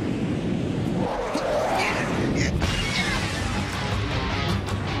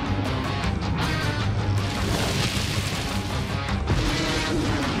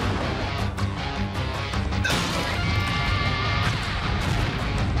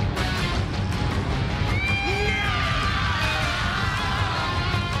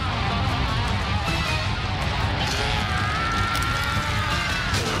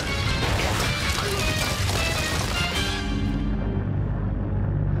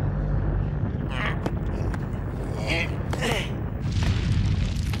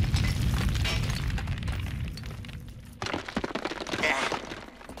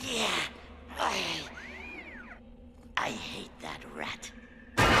 I hate that rat.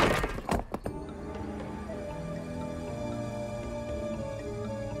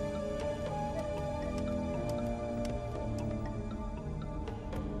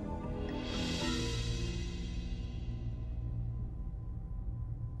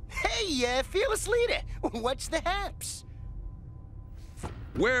 Hey, fearless leader. What's the haps?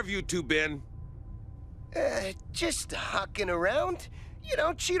 Where have you two been? Just hocking around. You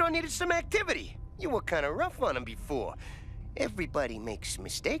know, Cheeto needed some activity. You were kind of rough on him before. Everybody makes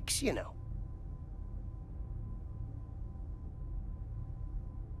mistakes, you know.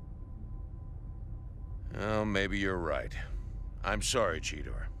 Oh, maybe you're right. I'm sorry,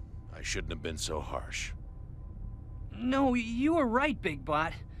 Cheetor. I shouldn't have been so harsh. No, you were right, Big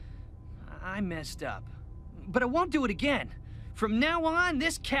Bot. I messed up. But I won't do it again. From now on,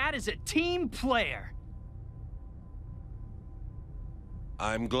 this cat is a team player.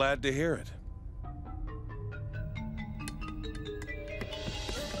 I'm glad to hear it.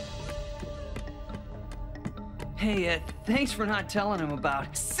 Hey, thanks for not telling him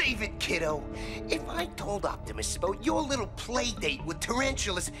about... Save it, kiddo. If I told Optimus about your little play date with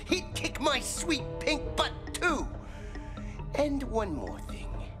tarantulas, he'd kick my sweet pink butt, too. And one more thing.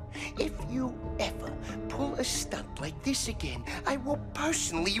 If you ever pull a stunt like this again, I will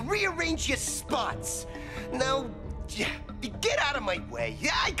personally rearrange your spots. Now, get out of my way.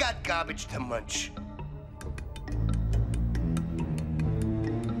 I got garbage to munch.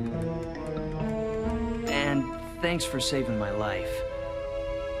 And thanks for saving my life,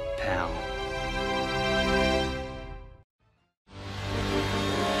 pal.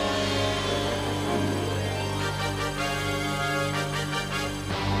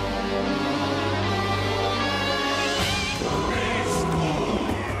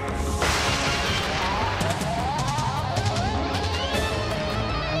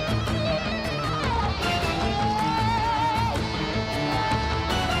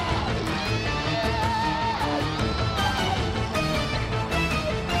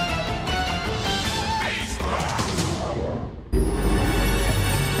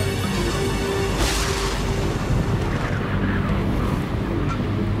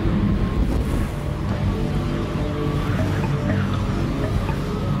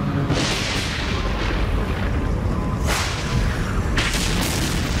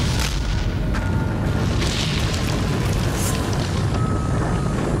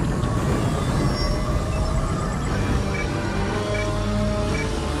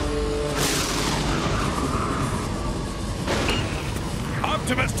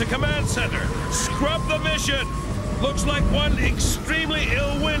 Optimus to Command Center. Scrub the mission. Looks like one extremely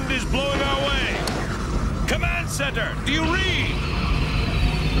ill wind is blowing our way. Command Center, do you read?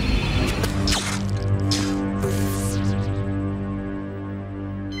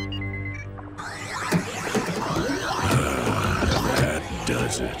 That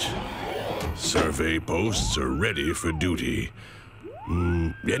does it. Survey posts are ready for duty.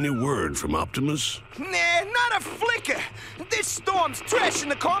 Any word from Optimus? Nah, not a flicker. This storm's trashing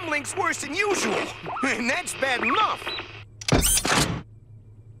the comlinks worse than usual. And that's bad enough.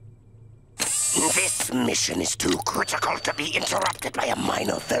 This mission is too critical to be interrupted by a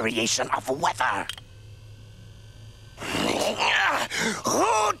minor variation of weather.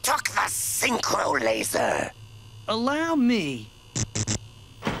 Who took the synchro laser? Allow me.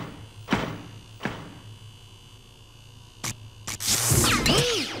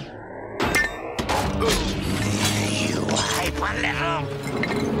 You hyper little...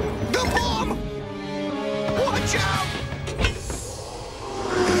 The bomb! Watch out!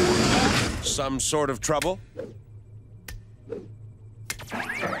 Some sort of trouble?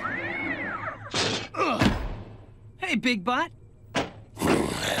 Hey, Big Bot.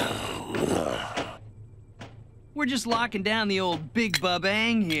 We're just locking down the old Big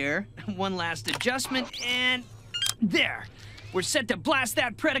Bubang here. One last adjustment, and there. We're set to blast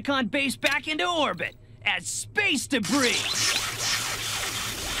that Predacon base back into orbit as space debris.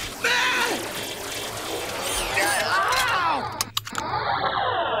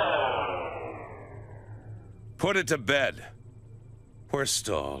 Put it to bed. We're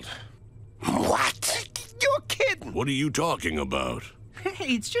stalled. What? You're kidding! What are you talking about?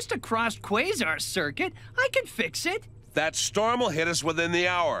 Hey, it's just a crossed quasar circuit. I can fix it. That storm will hit us within the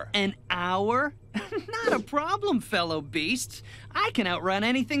hour. An hour? Not a problem, fellow beasts. I can outrun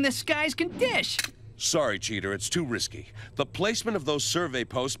anything the skies can dish. Sorry, Cheater, it's too risky. The placement of those survey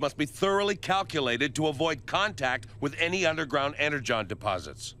posts must be thoroughly calculated to avoid contact with any underground energon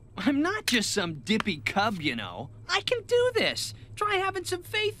deposits. I'm not just some dippy cub, you know. I can do this. Try having some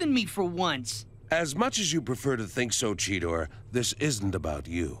faith in me for once. As much as you prefer to think so, Cheetor, this isn't about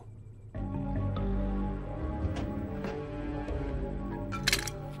you.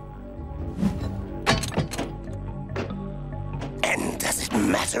 And does it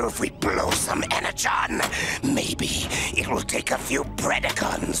matter if we blow some energon? Maybe it will take a few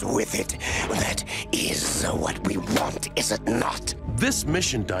Predacons with it. That is what we want, is it not? This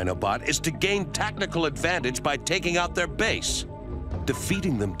mission, Dinobot, is to gain technical advantage by taking out their base.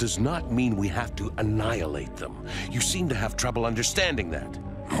 Defeating them does not mean we have to annihilate them. You seem to have trouble understanding that.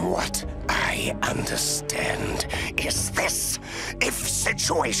 What I understand is this. If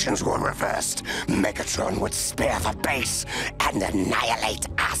situations were reversed, Megatron would spare the base and annihilate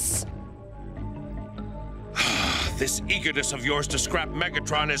us. This eagerness of yours to scrap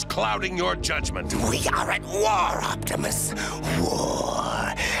Megatron is clouding your judgment. We are at war, Optimus.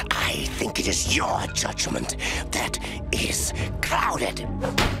 War. I think it is your judgment that is clouded.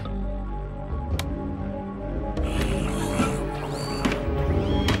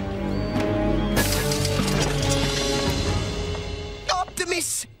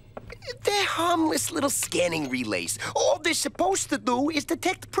 Optimus! They're harmless little scanning relays. All they're supposed to do is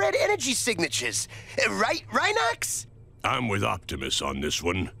detect Pred energy signatures. Right, Rhinox? I'm with Optimus on this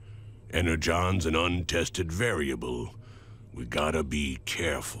one. Energon's an untested variable. We gotta be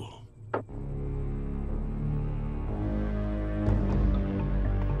careful.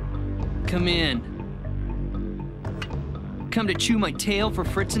 Come in. Come to chew my tail for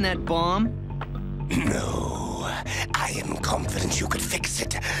fritzing that bomb? No, I am confident you could fix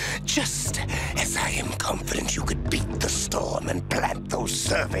it. Just as I am confident you could beat the storm and plant those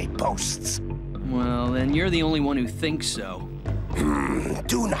survey posts. Well, then you're the only one who thinks so.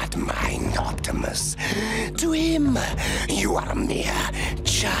 Do not mind, Optimus. To him, you are a mere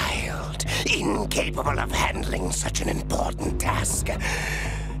child, incapable of handling such an important task.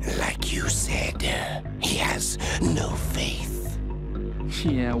 Like you said, he has no faith.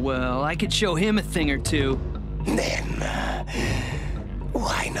 Yeah, well, I could show him a thing or two. Then,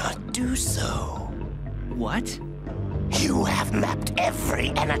 why not do so? What? You have mapped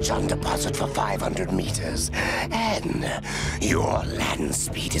every energon deposit for 500 meters, and your land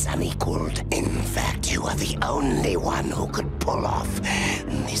speed is unequaled. In fact, you are the only one who could pull off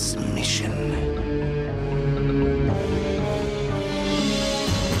this mission.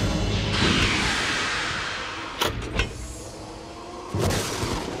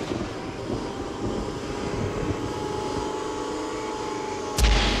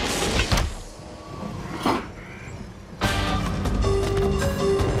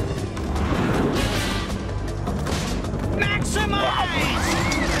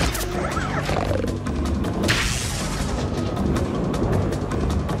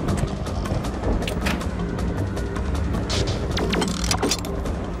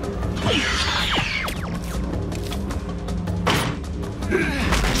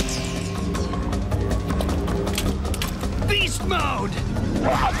 Beast mode!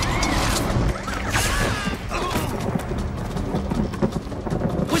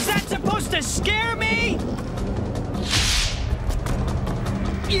 Was that supposed to scare me?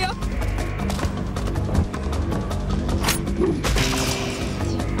 Yep.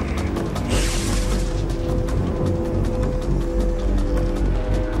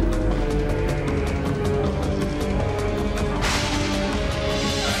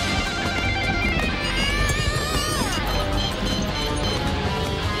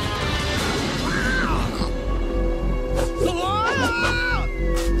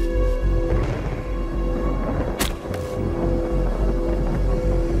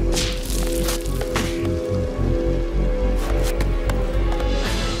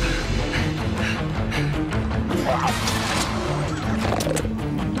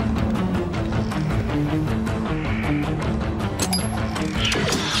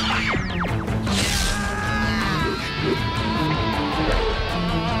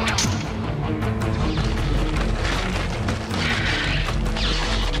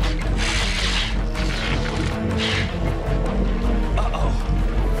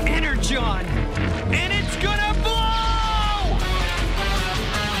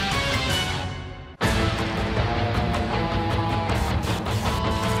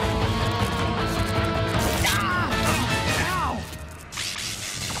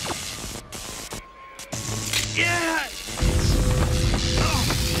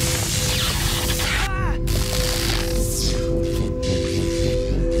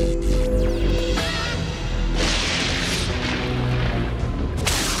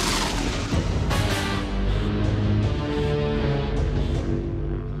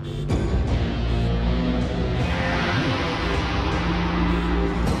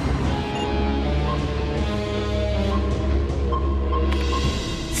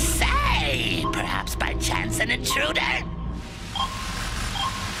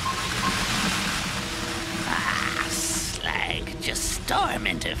 storm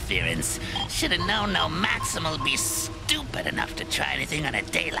interference. Should have known no Maximal would be stupid enough to try anything on a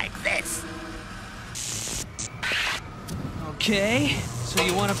day like this. Okay, so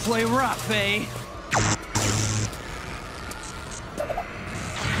you want to play rough, eh?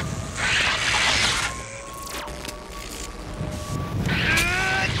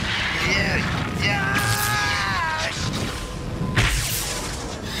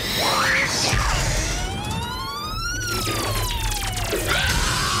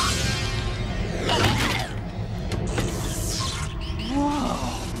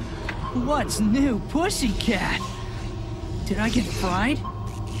 What's new, Pussycat? Did I get fried?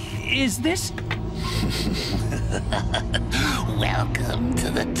 Is this... Welcome to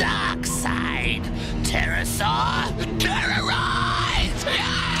the dark side, Pterosaur. Terrorize!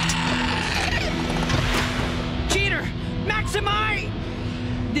 Cheater! Maximise!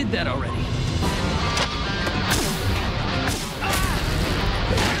 Did that already.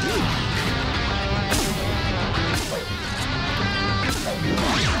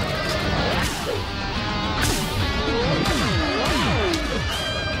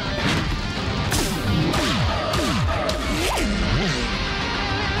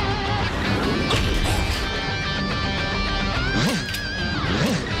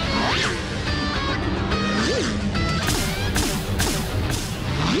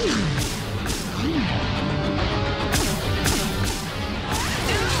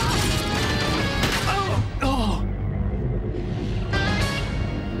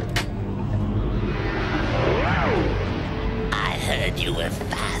 You were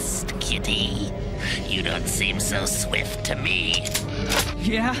fast, kitty. You don't seem so swift to me.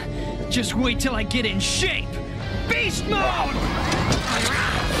 Yeah? Just wait till I get in shape! Beast mode!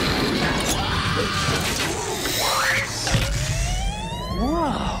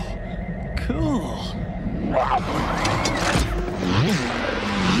 Whoa! Cool.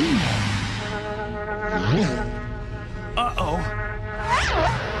 Uh-oh.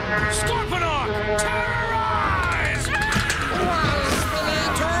 Scorponok! Terrorize!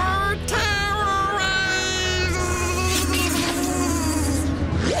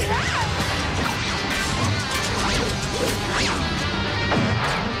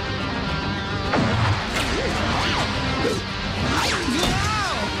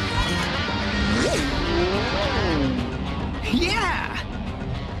 Yeah!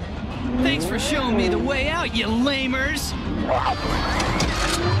 Thanks for showing me the way out, you lamers!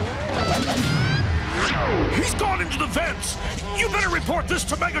 He's gone into the vents! You better report this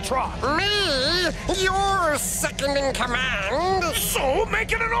to Megatron! Me? You're second in command? So,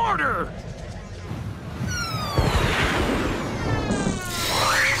 make it an order!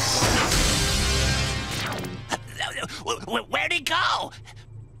 Where'd he go?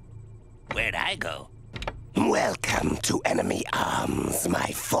 Where'd I go? Welcome to enemy arms, my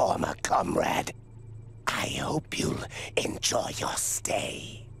former comrade. I hope you'll enjoy your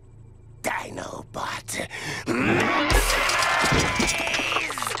stay. Dinobot.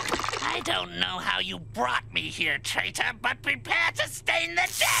 I don't know how you brought me here, traitor, but prepare to stain the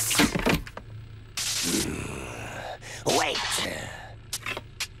deck! Wait.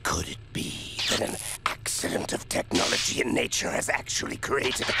 Could it be that an accident of technology in nature has actually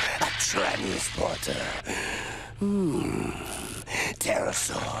created a transporter?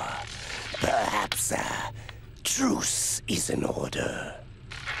 Pterosaur. Perhaps a truce is in order.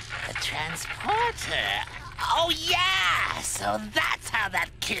 A transporter? Oh, yeah! So that's how that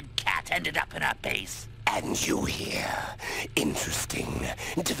kid cat ended up in our base. And you here. Interesting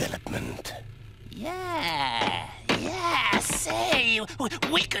development. Yeah, say,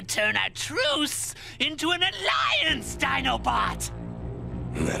 we could turn our truce into an alliance, Dinobot!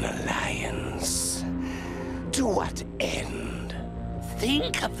 An alliance? To what end?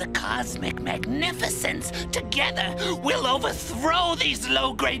 Think of the cosmic magnificence. Together, we'll overthrow these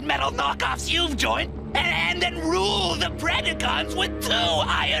low-grade metal knockoffs you've joined, and then rule the Predacons with 2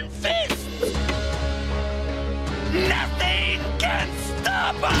 iron fists! Nothing can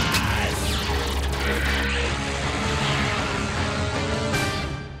stop us!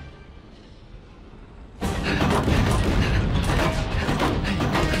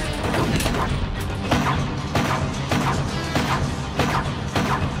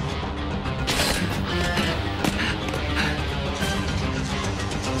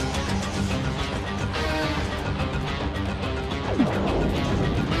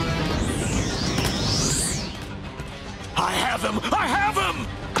 I have him! I have him!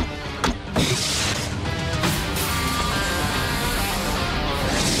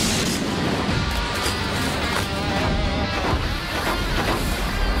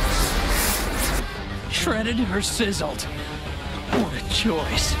 Shredded or sizzled? What a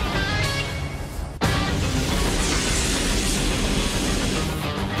choice.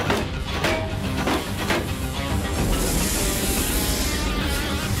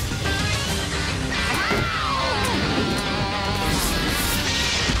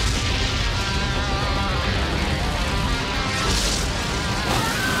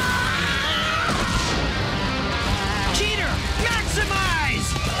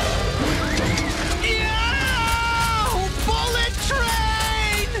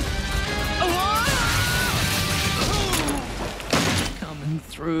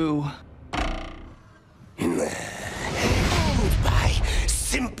 Through. By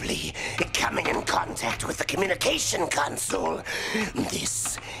simply coming in contact with the communication console,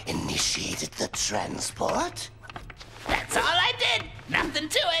 this initiated the transport. That's all I did. Nothing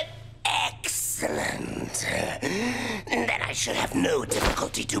to it. Excellent. Then I should have no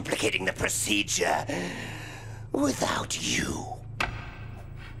difficulty duplicating the procedure without you.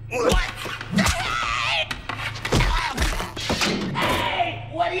 What? Hey!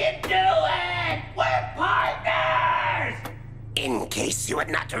 What are you doing? We're partners! In case you had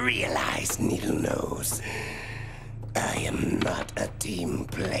not realized, Needle Nose, I am not a team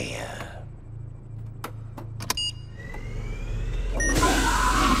player.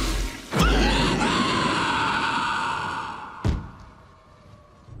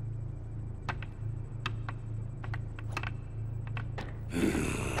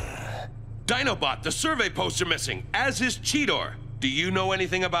 Dinobot, the survey posts are missing, as is Cheetor. Do you know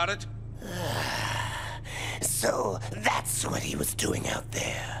anything about it? So that's what he was doing out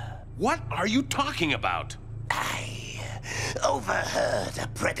there. What are you talking about? I overheard a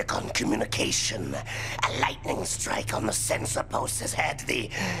Predacon communication. A lightning strike on the sensor post has had the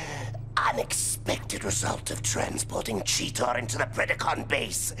unexpected result of transporting Cheetor into the Predacon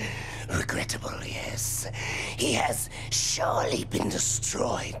base. Regrettable, yes. He has surely been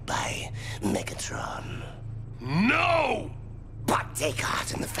destroyed by Megatron. No! But take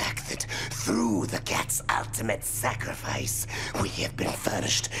heart in the fact that through the cat's ultimate sacrifice, we have been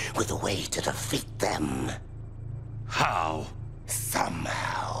furnished with a way to defeat them. How?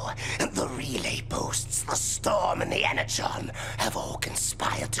 Somehow, the relay posts, the Storm, and the Energon have all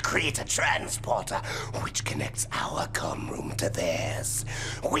conspired to create a transporter which connects our comm room to theirs.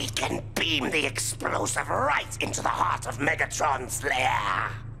 We can beam the explosive right into the heart of Megatron's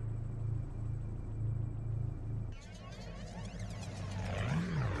lair.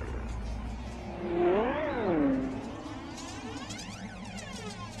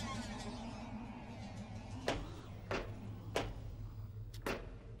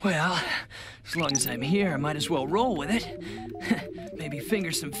 Well, as long as I'm here, I might as well roll with it. Maybe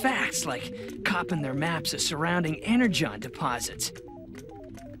finger some facts, like copping their maps of surrounding Energon deposits.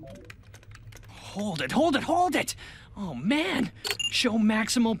 Hold it, hold it, hold it! Oh man! Show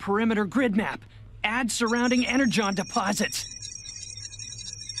maximal perimeter grid map. Add surrounding Energon deposits.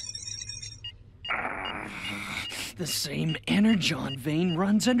 The same Energon vein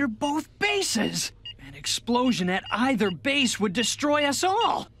runs under both bases. An explosion at either base would destroy us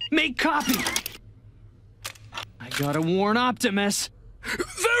all. Make copy. I gotta warn Optimus.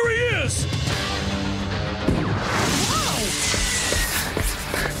 There he is!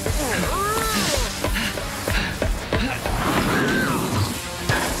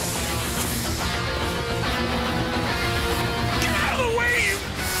 Get out of the way!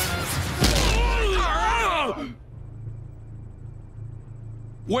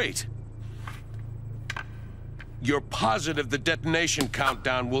 Wait. You're positive the detonation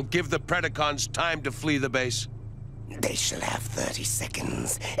countdown will give the Predacons time to flee the base? They shall have 30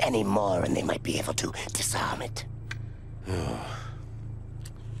 seconds. Any more, and they might be able to disarm it.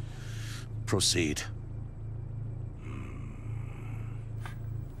 Proceed.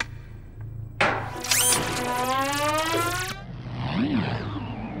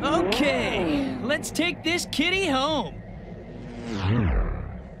 Okay, let's take this kitty home.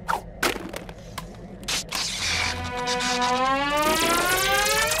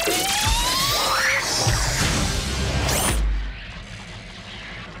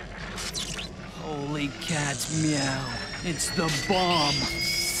 Holy cat's meow. It's the bomb.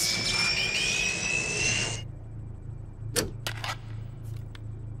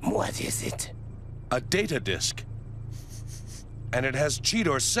 What is it? A data disk. And it has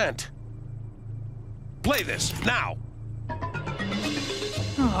Cheetor's scent. Play this, now!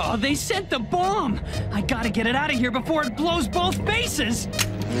 Oh, they sent the bomb! I gotta get it out of here before it blows both bases!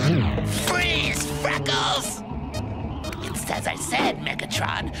 Freeze, Freckles! It's as I said,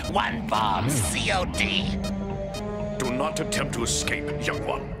 Megatron. One bomb, COD. Do not attempt to escape, young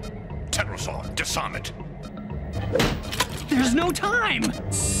one. Pterosaur, disarm it. There's no time!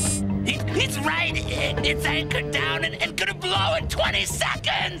 It's right! It's anchored down and gonna blow in 20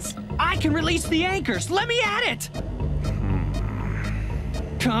 seconds! I can release the anchors! Let me at it!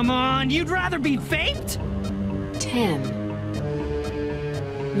 Come on, you'd rather be vaped?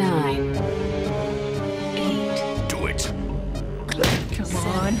 10, 9, 8. Do it. Come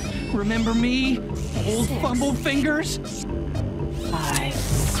on, remember me? Old 6, fumble fingers? 5,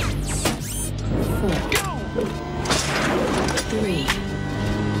 4, Go! 3,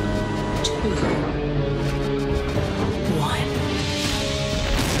 2, 1.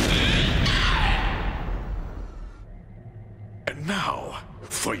 And now,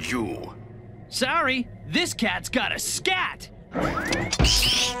 for you. Sorry, this cat's got a scat!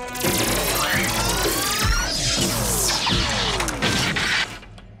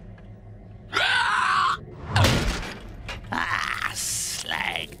 Ah,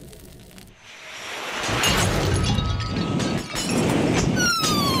 slag.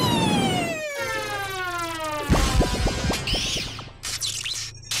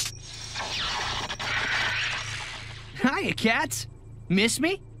 Hiya, cats! Miss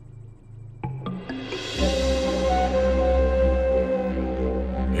me?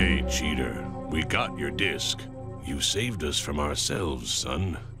 Hey, cheater. We got your disc. You saved us from ourselves,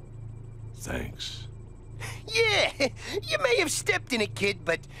 son. Thanks. Yeah, you may have stepped in it, kid,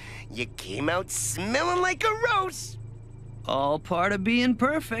 but you came out smelling like a rose. All part of being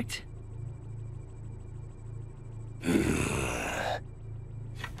perfect.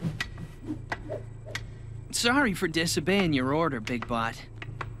 Sorry for disobeying your order, Big Bot.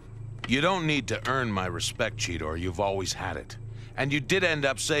 You don't need to earn my respect, Cheetor. You've always had it. And you did end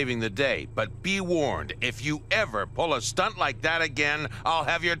up saving the day, but be warned, if you ever pull a stunt like that again, I'll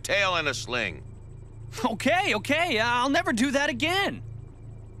have your tail in a sling. Okay, I'll never do that again.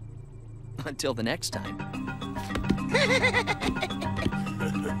 Until the next time.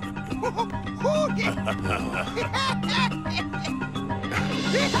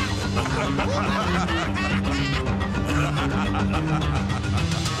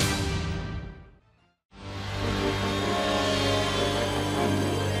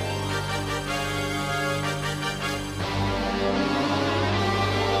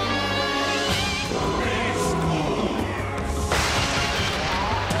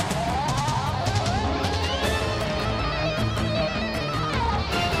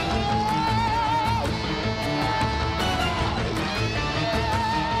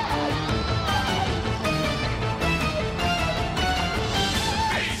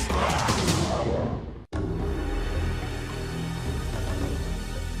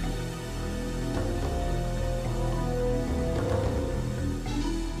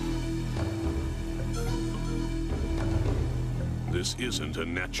 This isn't a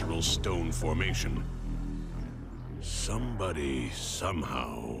natural stone formation. Somebody,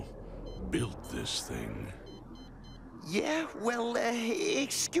 somehow, built this thing. Yeah, well,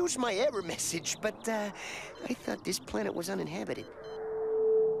 excuse my error message, but I thought this planet was uninhabited.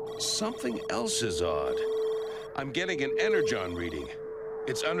 Something else is odd. I'm getting an energon reading.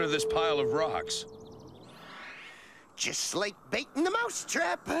 It's under this pile of rocks. Just like bait in the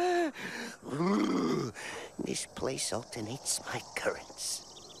mousetrap. This place alternates my currents.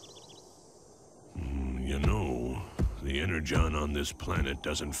 You know, the energon on this planet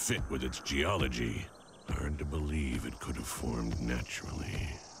doesn't fit with its geology. Hard to believe it could have formed naturally.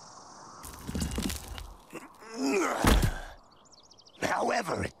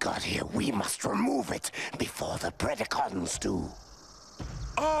 However it got here, we must remove it before the Predacons do.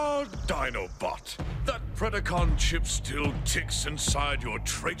 Ah, Dinobot. That Predacon chip still ticks inside your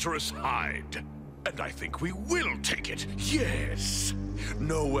traitorous hide. And I think we will take it, yes.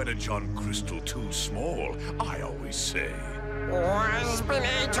 No energon crystal too small, I always say.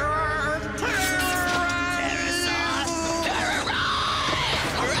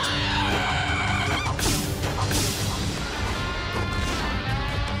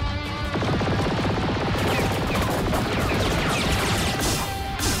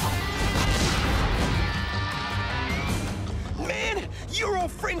 Man, your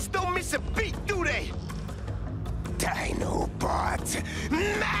old friends don't miss a beat, do they? Dinobot,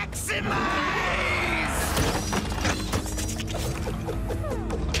 Maximize!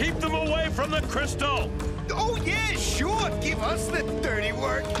 Keep them away from the crystal! Oh yeah, sure, give us the dirty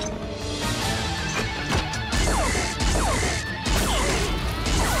work.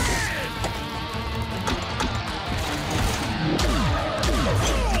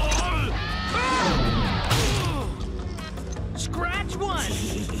 Scratch one!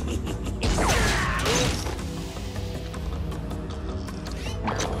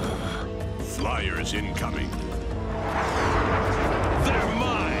 Flyers incoming.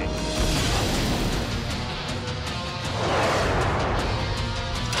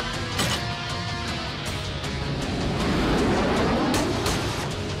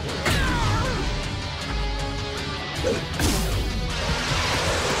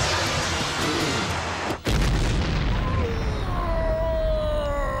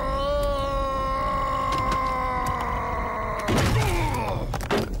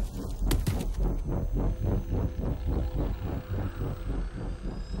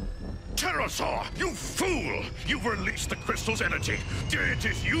 dinosaur! You fool! You've released the crystal's energy. It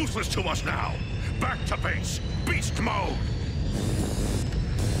is useless to us now. Back to base. Beast mode.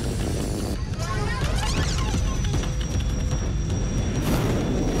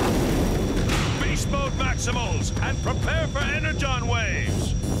 Beast mode, Maximals, and prepare for Energon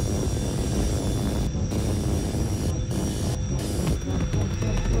waves!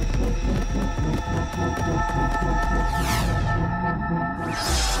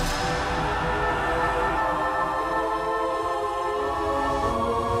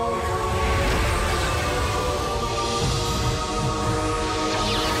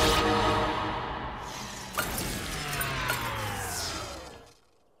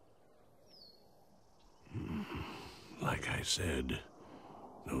 Like I said,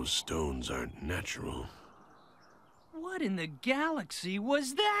 those stones aren't natural. What in the galaxy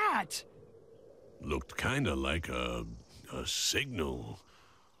was that? Looked kinda like a signal.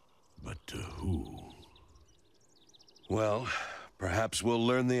 But to who? Well, perhaps we'll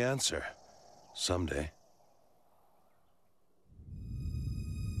learn the answer someday.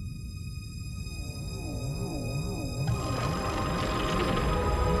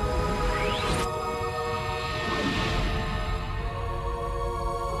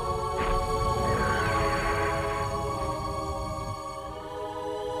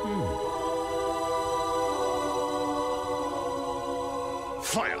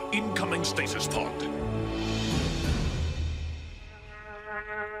 Fire! Incoming stasis pod.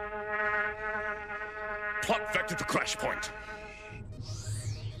 Plot vector to crash point.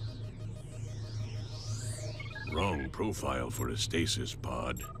 Wrong profile for a stasis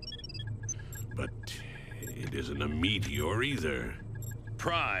pod. But it isn't a meteor either.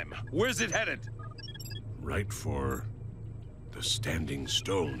 Prime, where's it headed? Right for the standing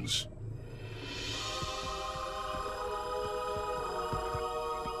stones.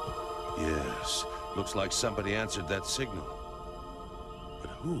 Yes, looks like somebody answered that signal. But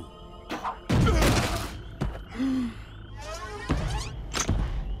who?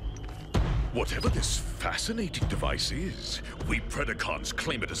 Whatever this fascinating device is, we Predacons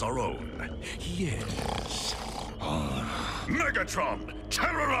claim it as our own. Yes. Megatron,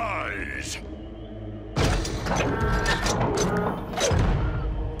 terrorize!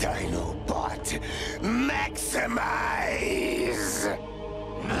 Dinobot, Maximize!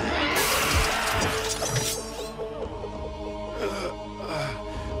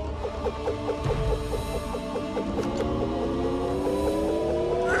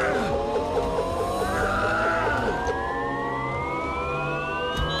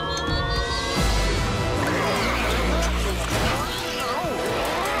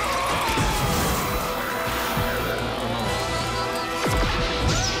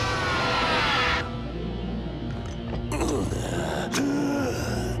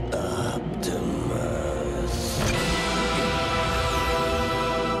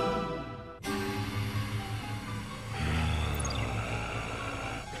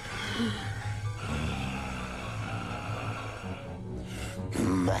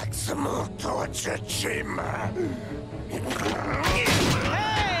 Maximal torture chamber.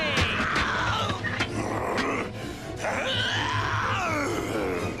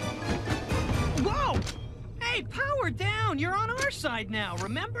 Whoa! Hey, power down! You're on our side now,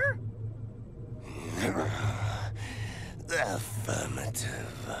 remember?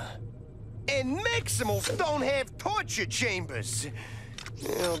 Affirmative. And Maximals don't have torture chambers.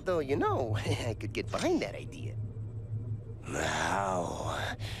 Although, you know, I could get behind that idea.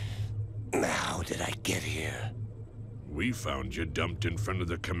 How did I get here? We found you dumped in front of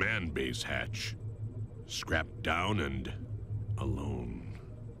the command base hatch. Scrapped down and alone.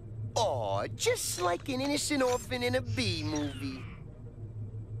 Aw, just like an innocent orphan in a B movie.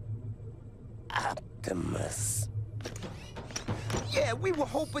 Optimus. Yeah, we were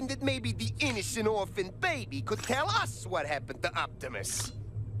hoping that maybe the innocent orphan baby could tell us what happened to Optimus.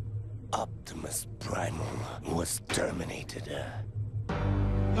 Optimus Primal was terminated.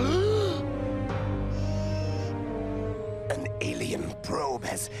 An alien probe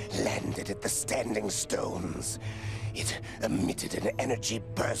has landed at the Standing Stones. It emitted an energy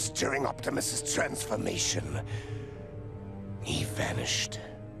burst during Optimus's transformation. He vanished.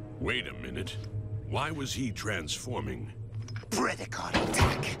 Wait a minute. Why was he transforming? Predacon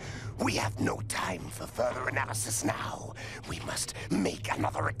attack! We have no time for further analysis now. We must make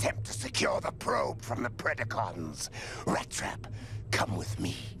another attempt to secure the probe from the Predacons. Rat Trap, come with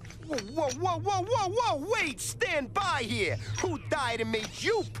me. Whoa, wait, stand by here. Who died and made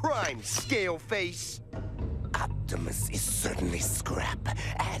you Prime, Scaleface? Optimus is certainly scrap,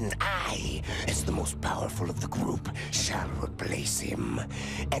 and And I, as the most powerful of the group, shall replace him.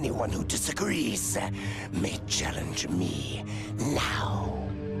 Anyone who disagrees may challenge me now.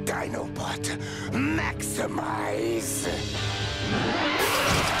 Dinobot, Maximise!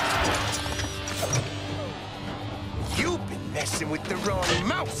 You've been messing with the wrong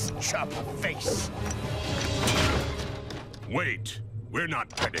mouse, chopper face. Wait, we're not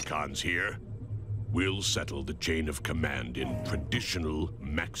Predacons here. We'll settle the chain of command in traditional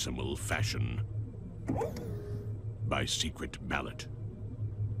Maximal fashion. By secret ballot.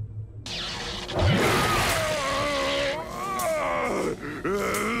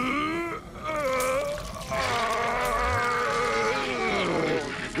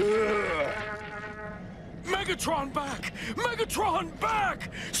 Megatron back! Megatron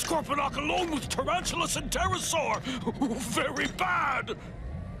back! Scorponok alone with Tarantulas and Pterosaur! Very bad!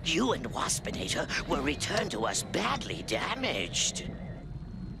 You and Waspinator were returned to us badly damaged.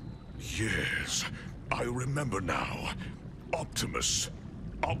 Yes, I remember now. Optimus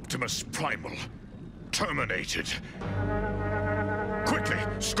Primal. Terminated. Quickly,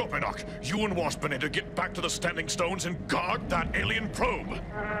 Scorponok, you and Waspinator get back to the Standing Stones and guard that alien probe.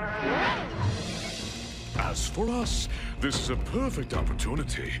 As for us, this is a perfect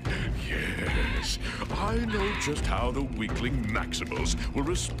opportunity. Yes, I know just how the weakling Maximals will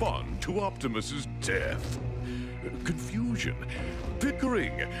respond to Optimus's death. Confusion,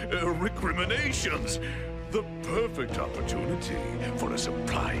 bickering, recriminations. The perfect opportunity for a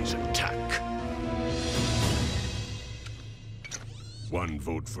surprise attack. One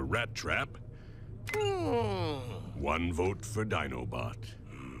vote for Rat Trap. One vote for Dinobot.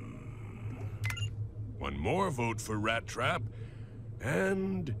 One more vote for Rat Trap,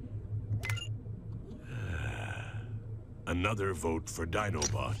 and another vote for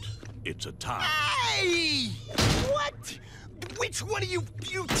Dinobot. It's a tie. Hey! What? Which one of you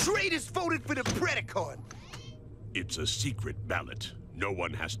traitors voted for the Predacon? It's a secret ballot. No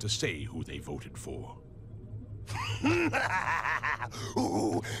one has to say who they voted for.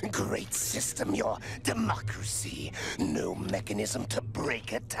 Ooh, great system, your democracy. No mechanism to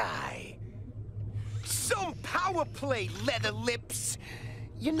break a tie. Some power play, leather lips.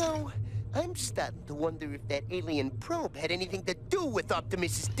 You know, I'm starting to wonder if that alien probe had anything to do with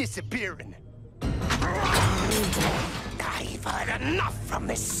Optimus's disappearing. I've heard enough from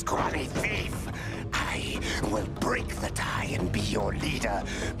this scrawny thief. I will break the tie and be your leader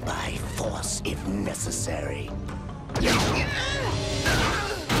by force if necessary.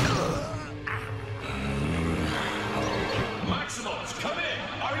 Maximals, come in!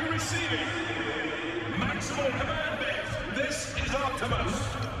 Are you receiving? Maximal command base, this is Optimus!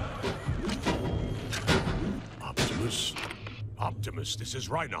 Optimus, this is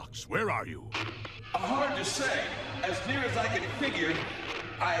Rhinox. Where are you? Hard to say. As near as I can figure,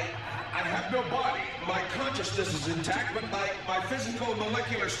 I have no body. My consciousness is intact, but my physical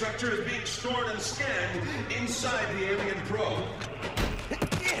molecular structure is being stored and scanned inside the alien probe.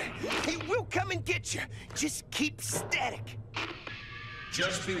 Hey, we'll come and get you. Just keep static.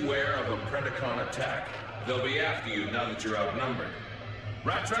 Just beware of a Predacon attack. They'll be after you now that you're outnumbered.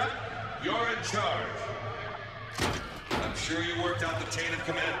 Rat Trap, you're in charge. I'm sure you worked out the chain of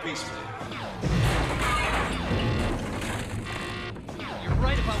command peacefully. You're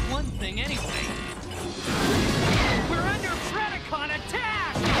right about one thing anyway. We're under Predacon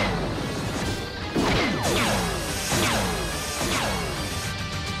attack!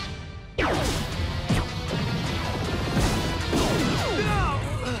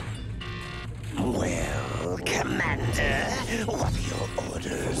 Well, Commander, what are your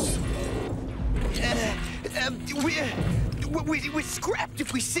orders? We're scrapped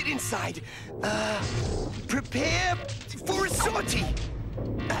if we sit inside. Prepare for a sortie.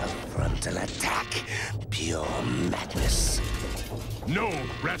 A frontal attack. Pure madness. No,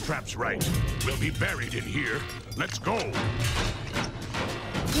 Rat Trap's right. We'll be buried in here. Let's go.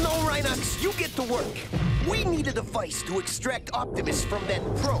 No, Rhinox, you get to work. We need a device to extract Optimus from that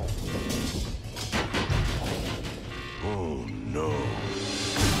probe. Oh, no.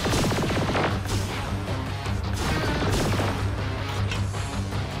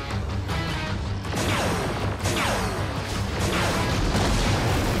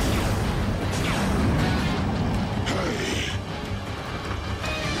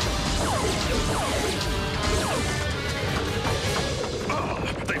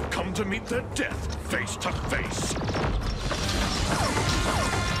 They've come to meet their death, face to face.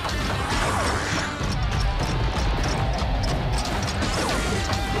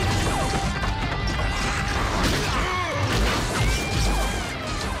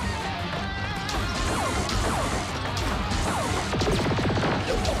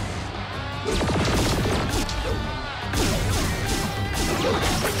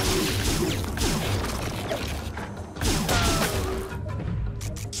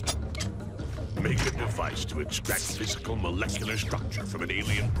 physical molecular structure from an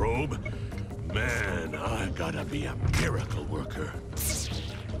alien probe? Man, I gotta be a miracle worker.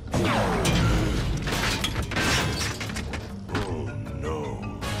 Oh,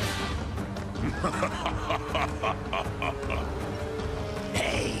 no.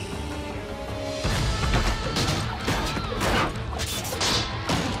 Hey!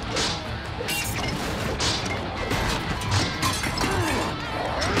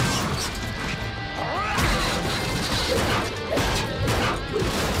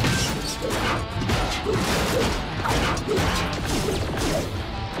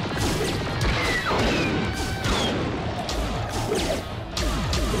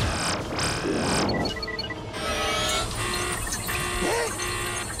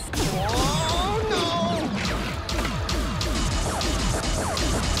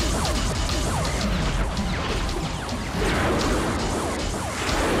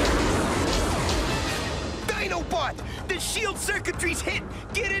 The shield circuitry's hit!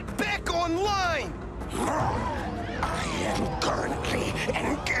 Get it back online! I am currently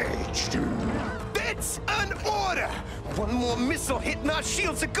engaged. That's an order! One more missile hit and our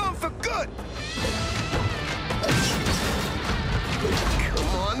shields are gone for good! Come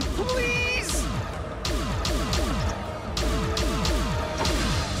on, please!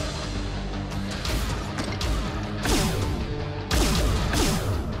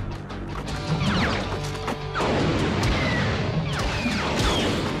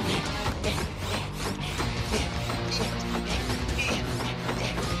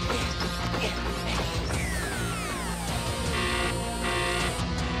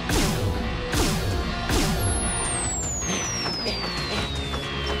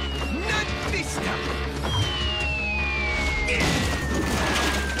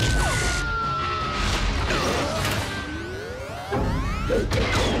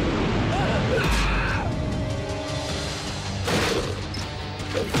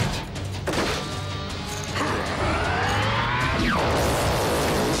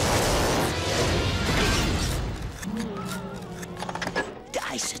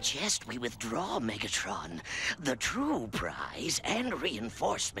 I suggest we withdraw, Megatron. The true prize and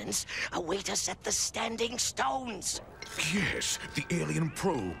reinforcements await us at the Standing Stones. Yes, the alien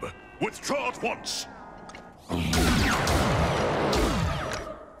probe. Withdraw at once!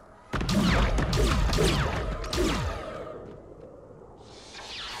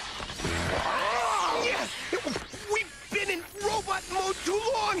 We've been in robot mode too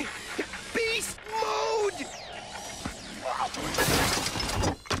long! Beast mode!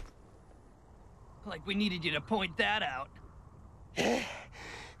 Like we needed you to point that out.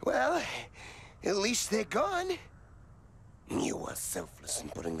 Well, at least they're gone. You were selfless in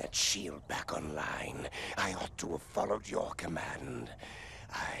putting that shield back online. I ought to have followed your command.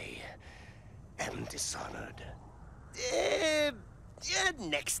 I am dishonored.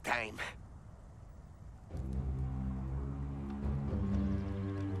 Next time.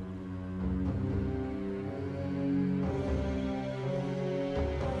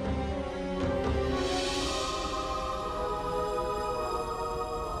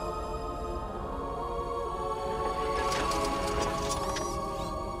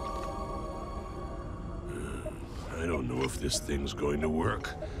 I don't know if this thing's going to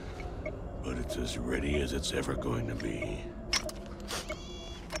work, but it's as ready as it's ever going to be.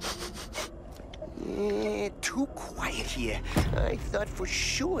 Too quiet here. I thought for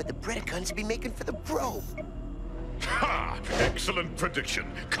sure the Predacons would be making for the probe. Ha! Excellent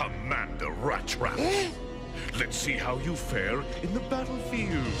prediction, Commander Rattrap. Let's see how you fare in the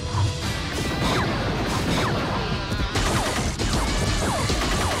battlefield.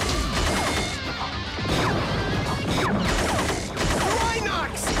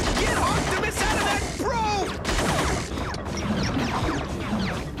 Rhinox! Get Optimus out of that probe!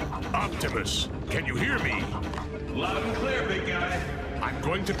 Optimus, can you hear me? Loud and clear, big guy. I'm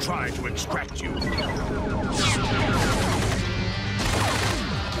going to try to extract you.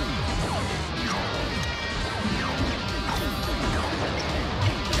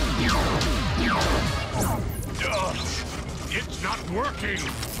 It's not working!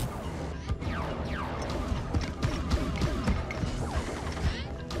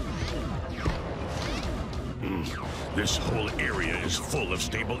 This whole area is full of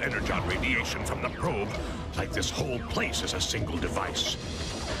stable energon radiation from the probe, like this whole place is a single device.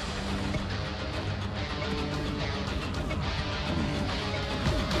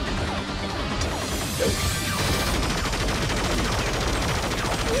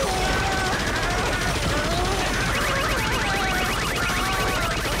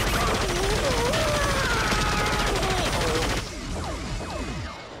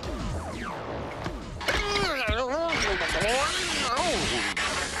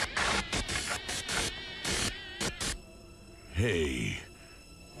 Hey.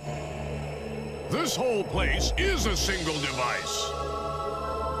 This whole place is a single device.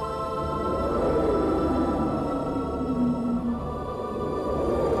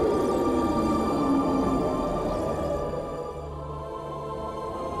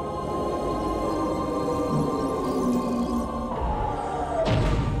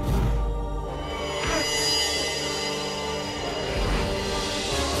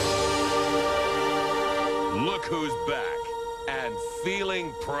 Look who's back, and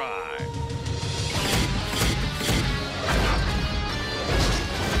feeling prime.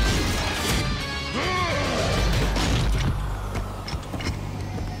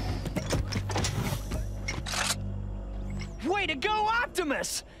 Way to go,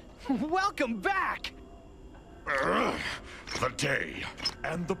 Optimus! Welcome back! The day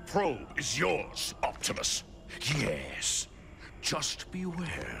and the probe is yours, Optimus. Yes. Just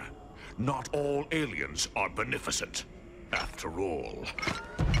beware. Not all aliens are beneficent, after all.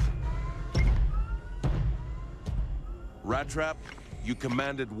 Rat Trap, you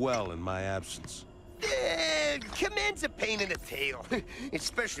commanded well in my absence. Command's a pain in the tail.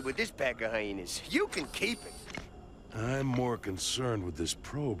 Especially with this pack of hyenas. You can keep it. I'm more concerned with this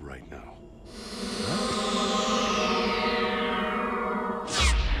probe right now.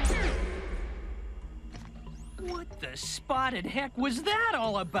 What the spotted heck was that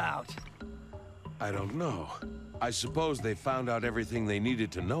all about? I don't know. I suppose they found out everything they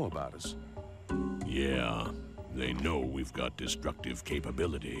needed to know about us. Yeah, they know we've got destructive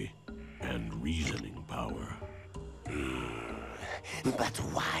capability and reasoning power. But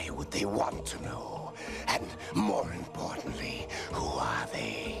why would they want to know? And more importantly, who are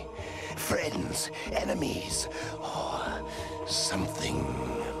they? Friends, enemies, or something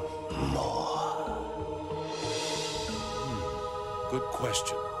more? Good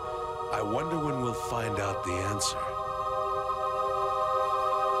question. I wonder when we'll find out the answer.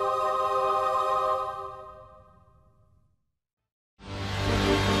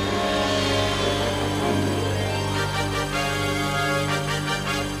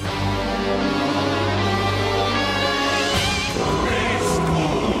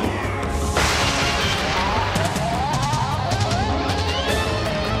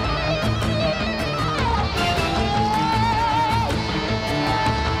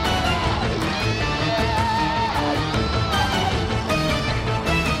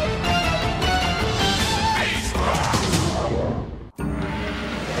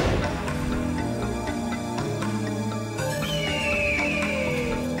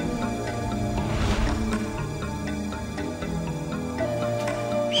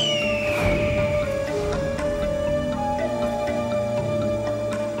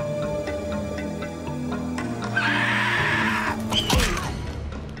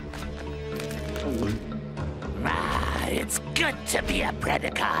 It's good to be a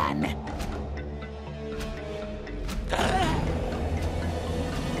Predacon.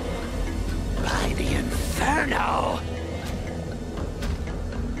 By the Inferno!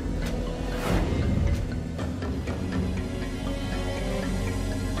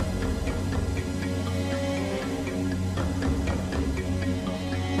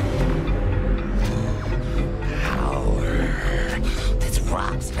 Power. This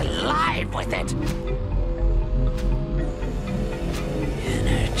rock's alive with it.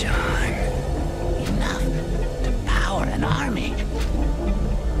 Energon. Enough to power an army.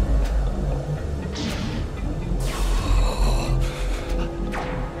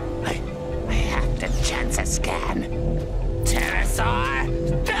 I have to chance a scan.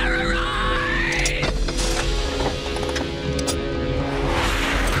 Pterosaur, terrorize!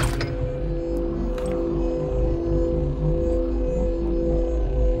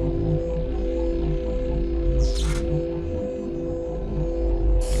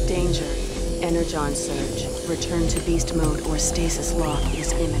 Danger. Energon surge. Return to beast mode or stasis lock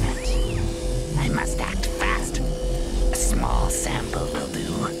is imminent. I must act fast. A small sample will do.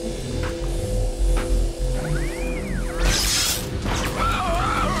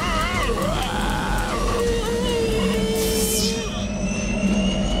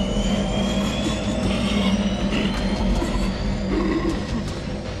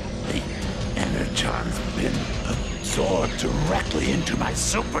 The Energon's been absorbed directly into my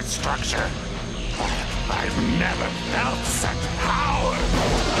superstructure. I've never felt such power!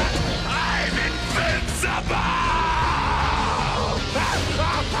 I'm invincible!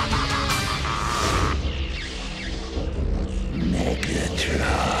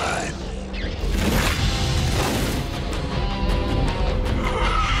 Megatron!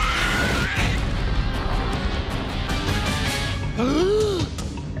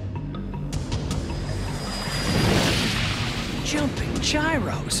 Jumping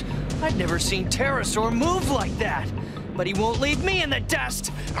gyros. I've never seen Pterosaur move like that. But he won't leave me in the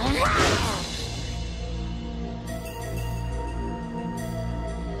dust.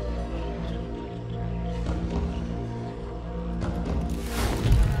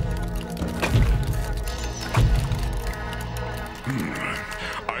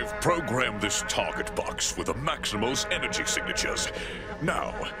 I've programmed this target box with the Maximals energy signatures.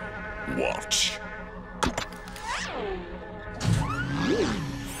 Now, watch.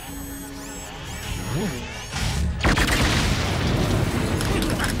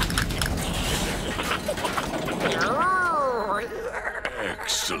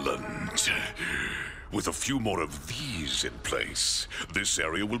 Excellent. With a few more of these in place, this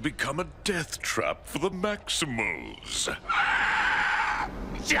area will become a death trap for the Maximals.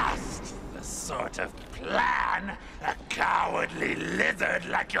 Just the sort of plan a cowardly lizard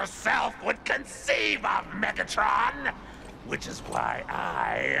like yourself would conceive of, Megatron! Which is why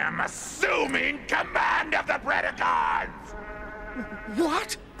I am assuming command of the Predacons!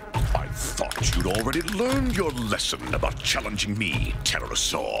 What? I thought you'd already learned your lesson about challenging me,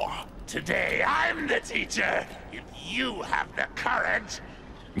 Pterosaur. Today I'm the teacher, if you have the courage.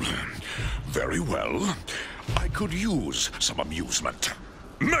 Very well. I could use some amusement.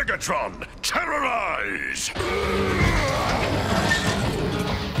 Megatron, terrorize!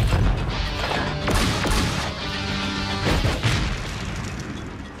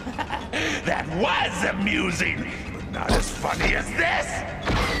 That was amusing, but not as funny as this!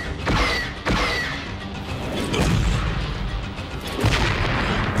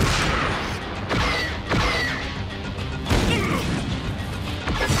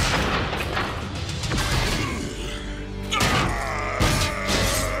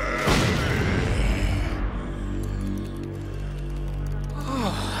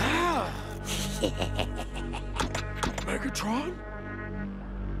 Megatron?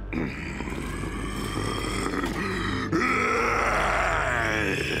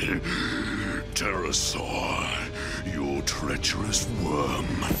 Pterosaur, you treacherous worm.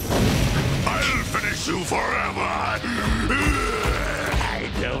 I'll finish you forever! I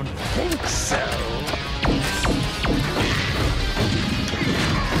don't think so.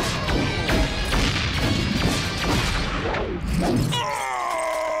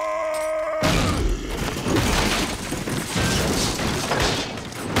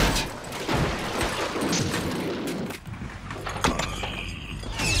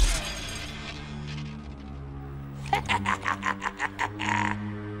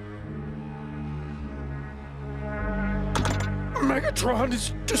 Megatron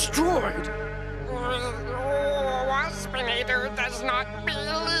is destroyed! Waspinator does not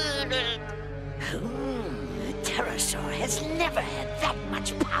believe it. Pterosaur has never had that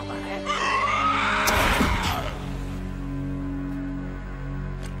much power.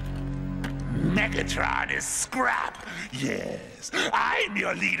 Megatron is scrap. Yes, I'm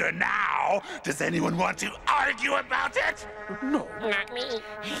your leader now. Does anyone want to argue about it? No. Not me.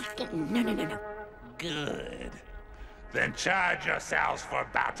 No. Good. Then charge yourselves for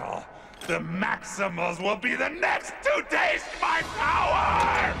battle. The Maximals will be the next to taste my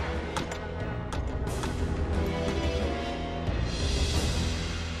power!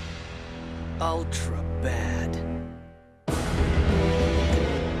 Ultra bad.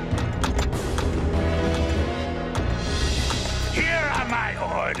 Here are my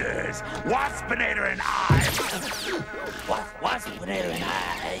orders. Waspinator and I... Waspinator and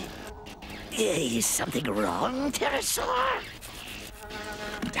I... Is something wrong, Pterosaur?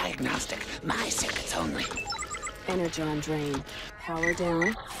 Diagnostic. My circuits only. Energon drain. Power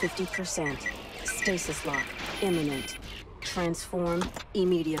down 50%. Stasis lock imminent. Transform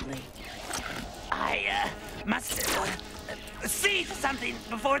immediately. I, must, see something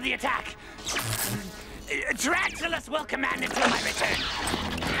before the attack. Tarantulas will command until my return.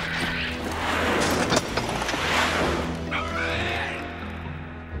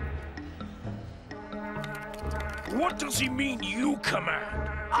 What does he mean, you command?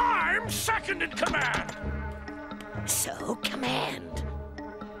 I'm second in command! So command.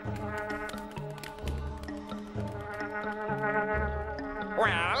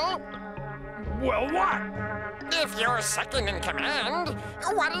 Well, Well, what? if you're second in command,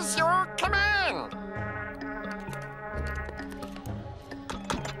 what is your command?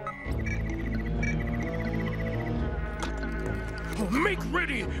 Make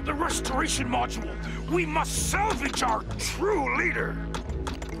ready the restoration module. We must salvage our true leader.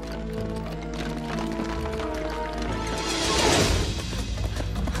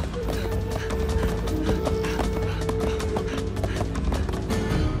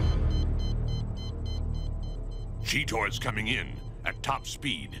 Cheetor's coming in at top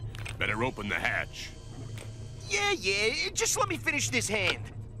speed. Better open the hatch. Yeah, just let me finish this hand.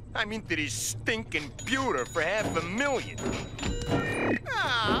 I'm into this stinking pewter for $500,000.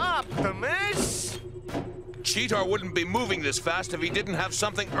 Ah, Optimus! Cheetor wouldn't be moving this fast if he didn't have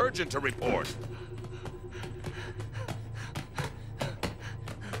something urgent to report.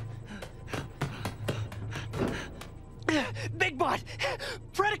 Big Bot!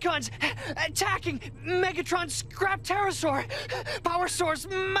 Predacons! Attacking! Megatron scrap pterosaur! Power source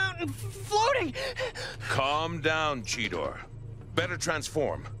mountain floating! Calm down, Cheetor. Better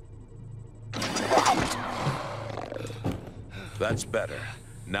transform. That's better.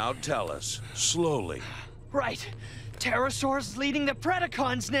 Now tell us, slowly. Right. Pterosaur's leading the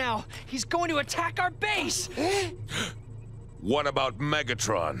Predacons now. He's going to attack our base! What about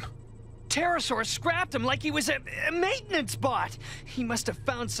Megatron? Pterosaur scrapped him like he was a maintenance bot. He must have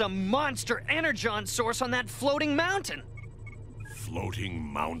found some monster energon source on that floating mountain. Floating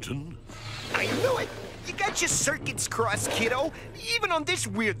mountain? I knew it! You got your circuits crossed, kiddo. Even on this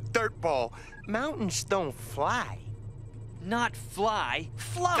weird dirt ball, mountains don't fly. Not fly,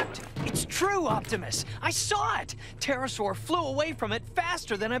 float. It's true, Optimus. I saw it. Pterosaur flew away from it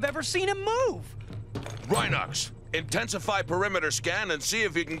faster than I've ever seen him move. Rhinox, intensify perimeter scan and see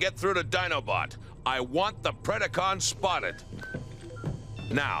if you can get through to Dinobot. I want the Predacon spotted.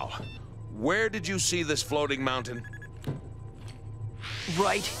 Now, where did you see this floating mountain?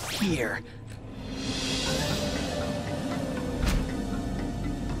 Right here.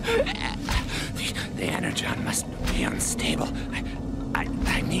 The energon must be unstable.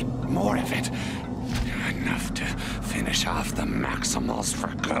 I need more of it. Enough to finish off the Maximals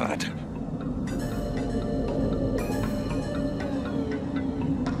for good.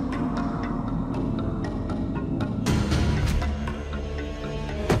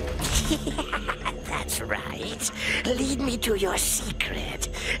 That's right. Lead me to your secret.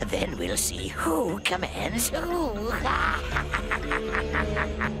 Then we'll see who commands who.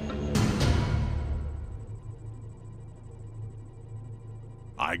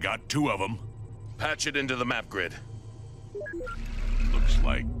 I got 2 of them. Patch it into the map grid. Looks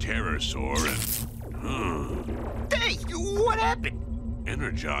like Pterosaur and... Hey, what happened?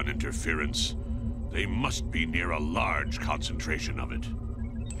 Energon interference. They must be near a large concentration of it.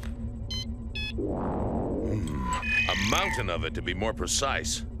 A mountain of it, to be more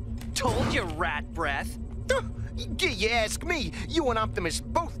precise. Told you, rat breath. You ask me, you and Optimus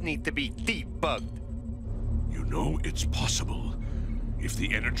both need to be debugged. You know, it's possible. If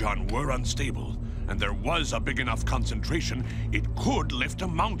the energon were unstable, and there was a big enough concentration, it could lift a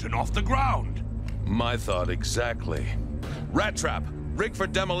mountain off the ground. My thought exactly. Rat Trap, rig for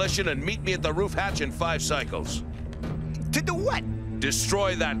demolition and meet me at the roof hatch in 5 cycles. To do what?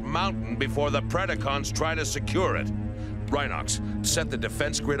 Destroy that mountain before the Predacons try to secure it. Rhinox, set the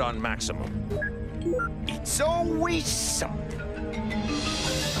defense grid on maximum. It's always something.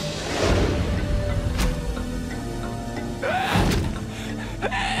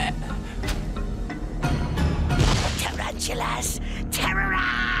 Tarantulas,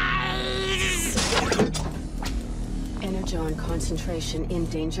 terrorize! Energon concentration in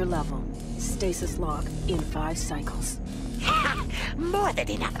danger level. Stasis lock in 5 cycles. More than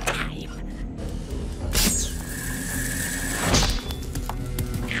enough time.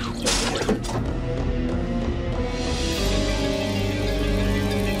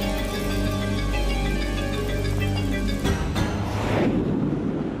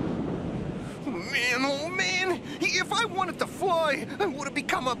 Man, oh man! If I wanted to fly, I would have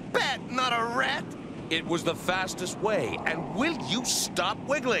become a bat, not a rat. It was the fastest way, and will you stop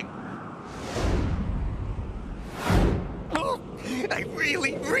wiggling? I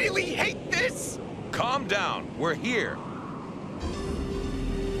really, really hate this! Calm down, we're here.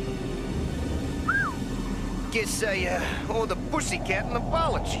 Guess I owe the pussycat an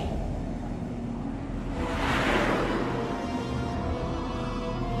apology.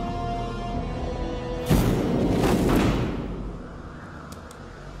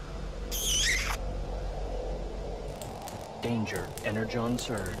 Danger. Energon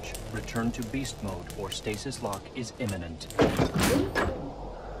surge. Return to beast mode or stasis lock is imminent.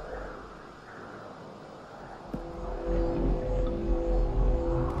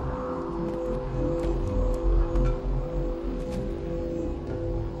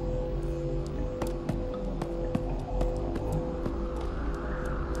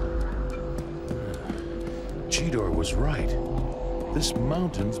 Cheetor was right. This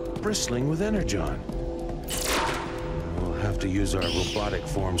mountain's bristling with energon. We'll have to use our robotic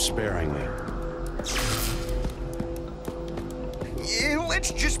form sparingly. Yeah,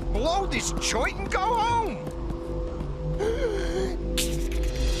 let's just blow this joint and go home.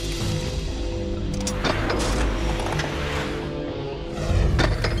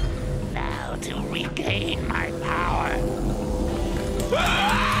 gain my power.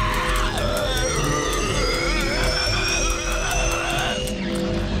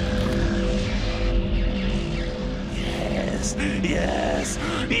 Yes, yes,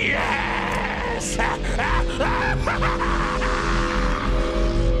 yes!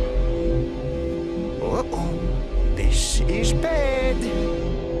 Uh-oh. This is bad.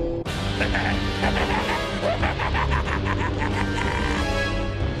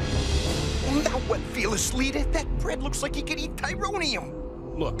 Now what, Fearless Leader? That bread looks like he could eat Tyronium.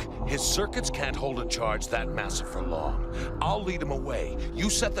 Look, his circuits can't hold a charge that massive for long. I'll lead him away. You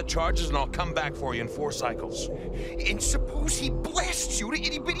set the charges and I'll come back for you in 4 cycles. And suppose he blasts you to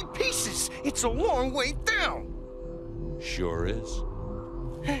itty-bitty pieces. It's a long way down. Sure is.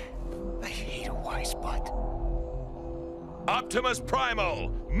 I hate a wise butt. Optimus Primal,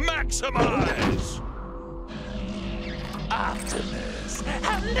 Maximize! Optimus,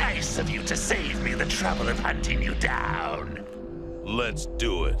 how nice of you to save me the trouble of hunting you down. Let's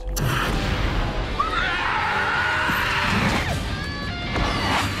do it.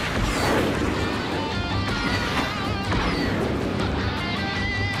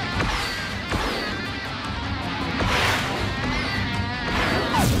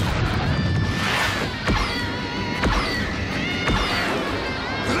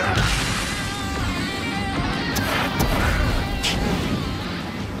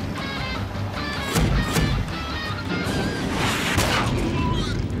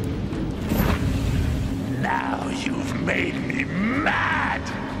 Now you've made me mad!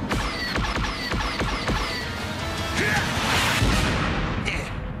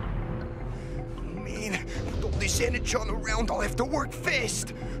 Man, with all this energon around, I'll have to work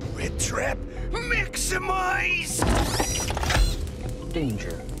fast. Red Trap, Maximize!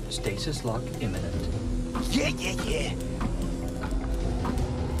 Danger. Stasis lock imminent. Yeah.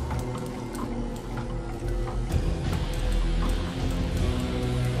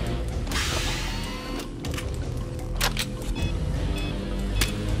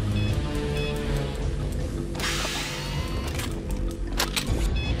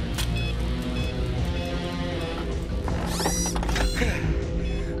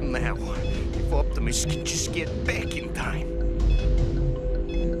 Now, if Optimus could just get back in time.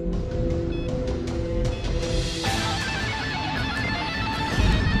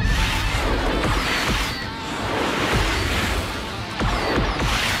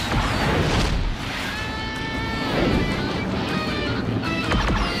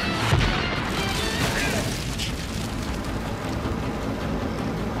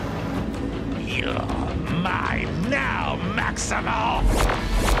 You're mine now, Maximal!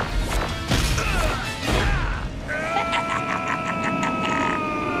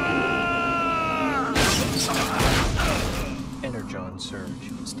 Energon surge.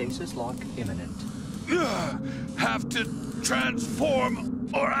 Stasis lock imminent. Have to transform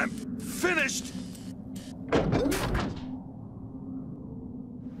or I'm finished.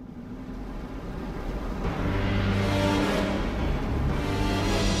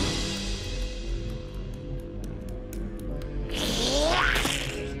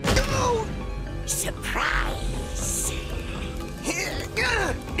 Surprise!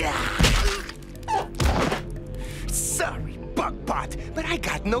 Sorry, Bugbot, but I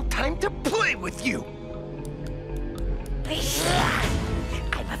got no time to play with you.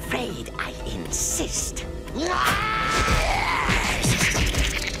 I'm afraid I insist.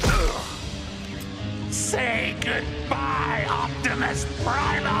 Say goodbye, Optimus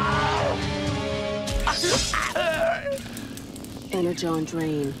Primal! Energon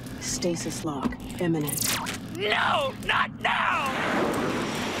drain. Stasis lock imminent. No, not now!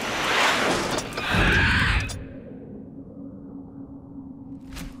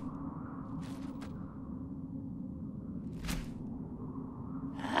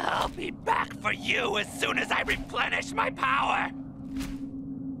 I'll be back for you as soon as I replenish my power!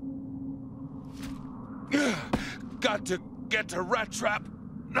 Got to get to Rat Trap.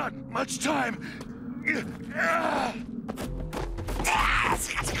 Not much time.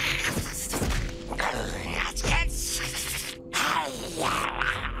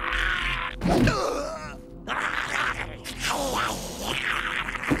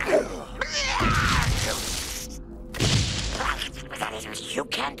 You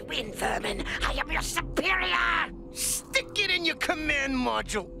can't win, Vermin. I am your superior! Stick it in your command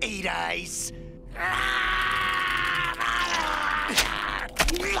module, Eight Eyes.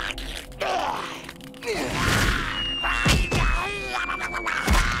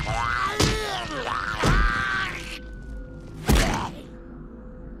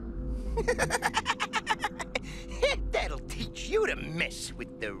 That'll teach you to mess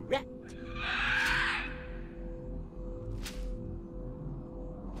with the rat.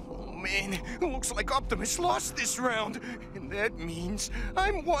 man, looks like Optimus lost this round. And that means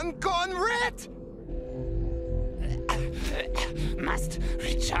I'm one gone rat! Must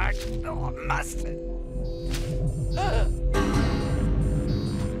recharge. Oh, must.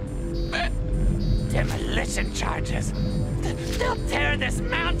 Demolition charges. They'll tear this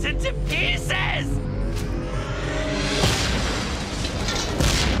mountain to pieces!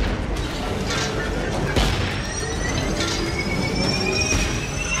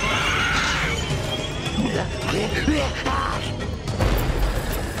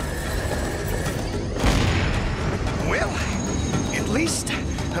 Well, at least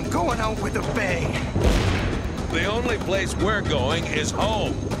I'm going out with a bang. The only place we're going is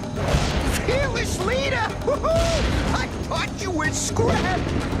home. Fearless leader! Woohoo! I thought you were scrap!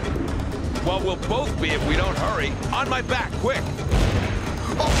 Well, we'll both be if we don't hurry. On my back, quick!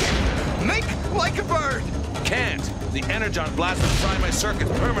 Okay, make like a bird! Can't. The Energon blast will fry my circuit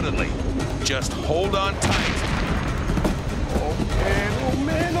permanently. Just hold on tight. Oh man, oh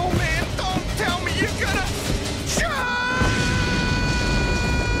man, oh man, don't tell me you're gonna jump!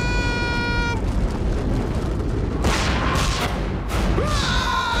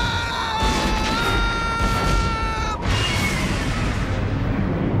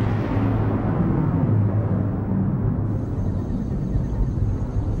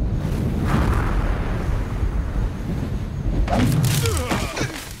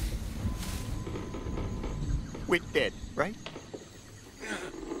 We're dead, right?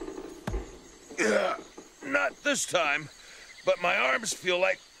 Not this time, but my arms feel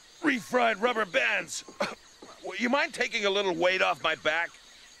like refried rubber bands. You mind taking a little weight off my back?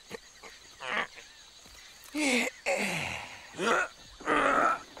 You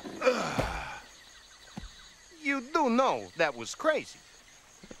do know that was crazy.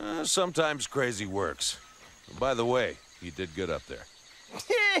 Sometimes crazy works. By the way, you did good up there.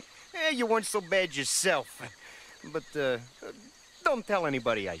 You weren't so bad yourself. But, don't tell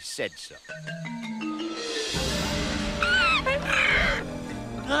anybody I said so.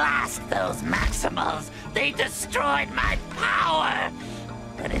 Blast those Maximals! They destroyed my power!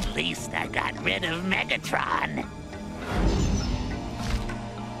 But at least I got rid of Megatron.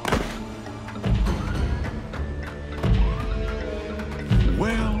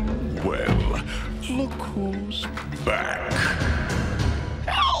 Well, well, look who's back.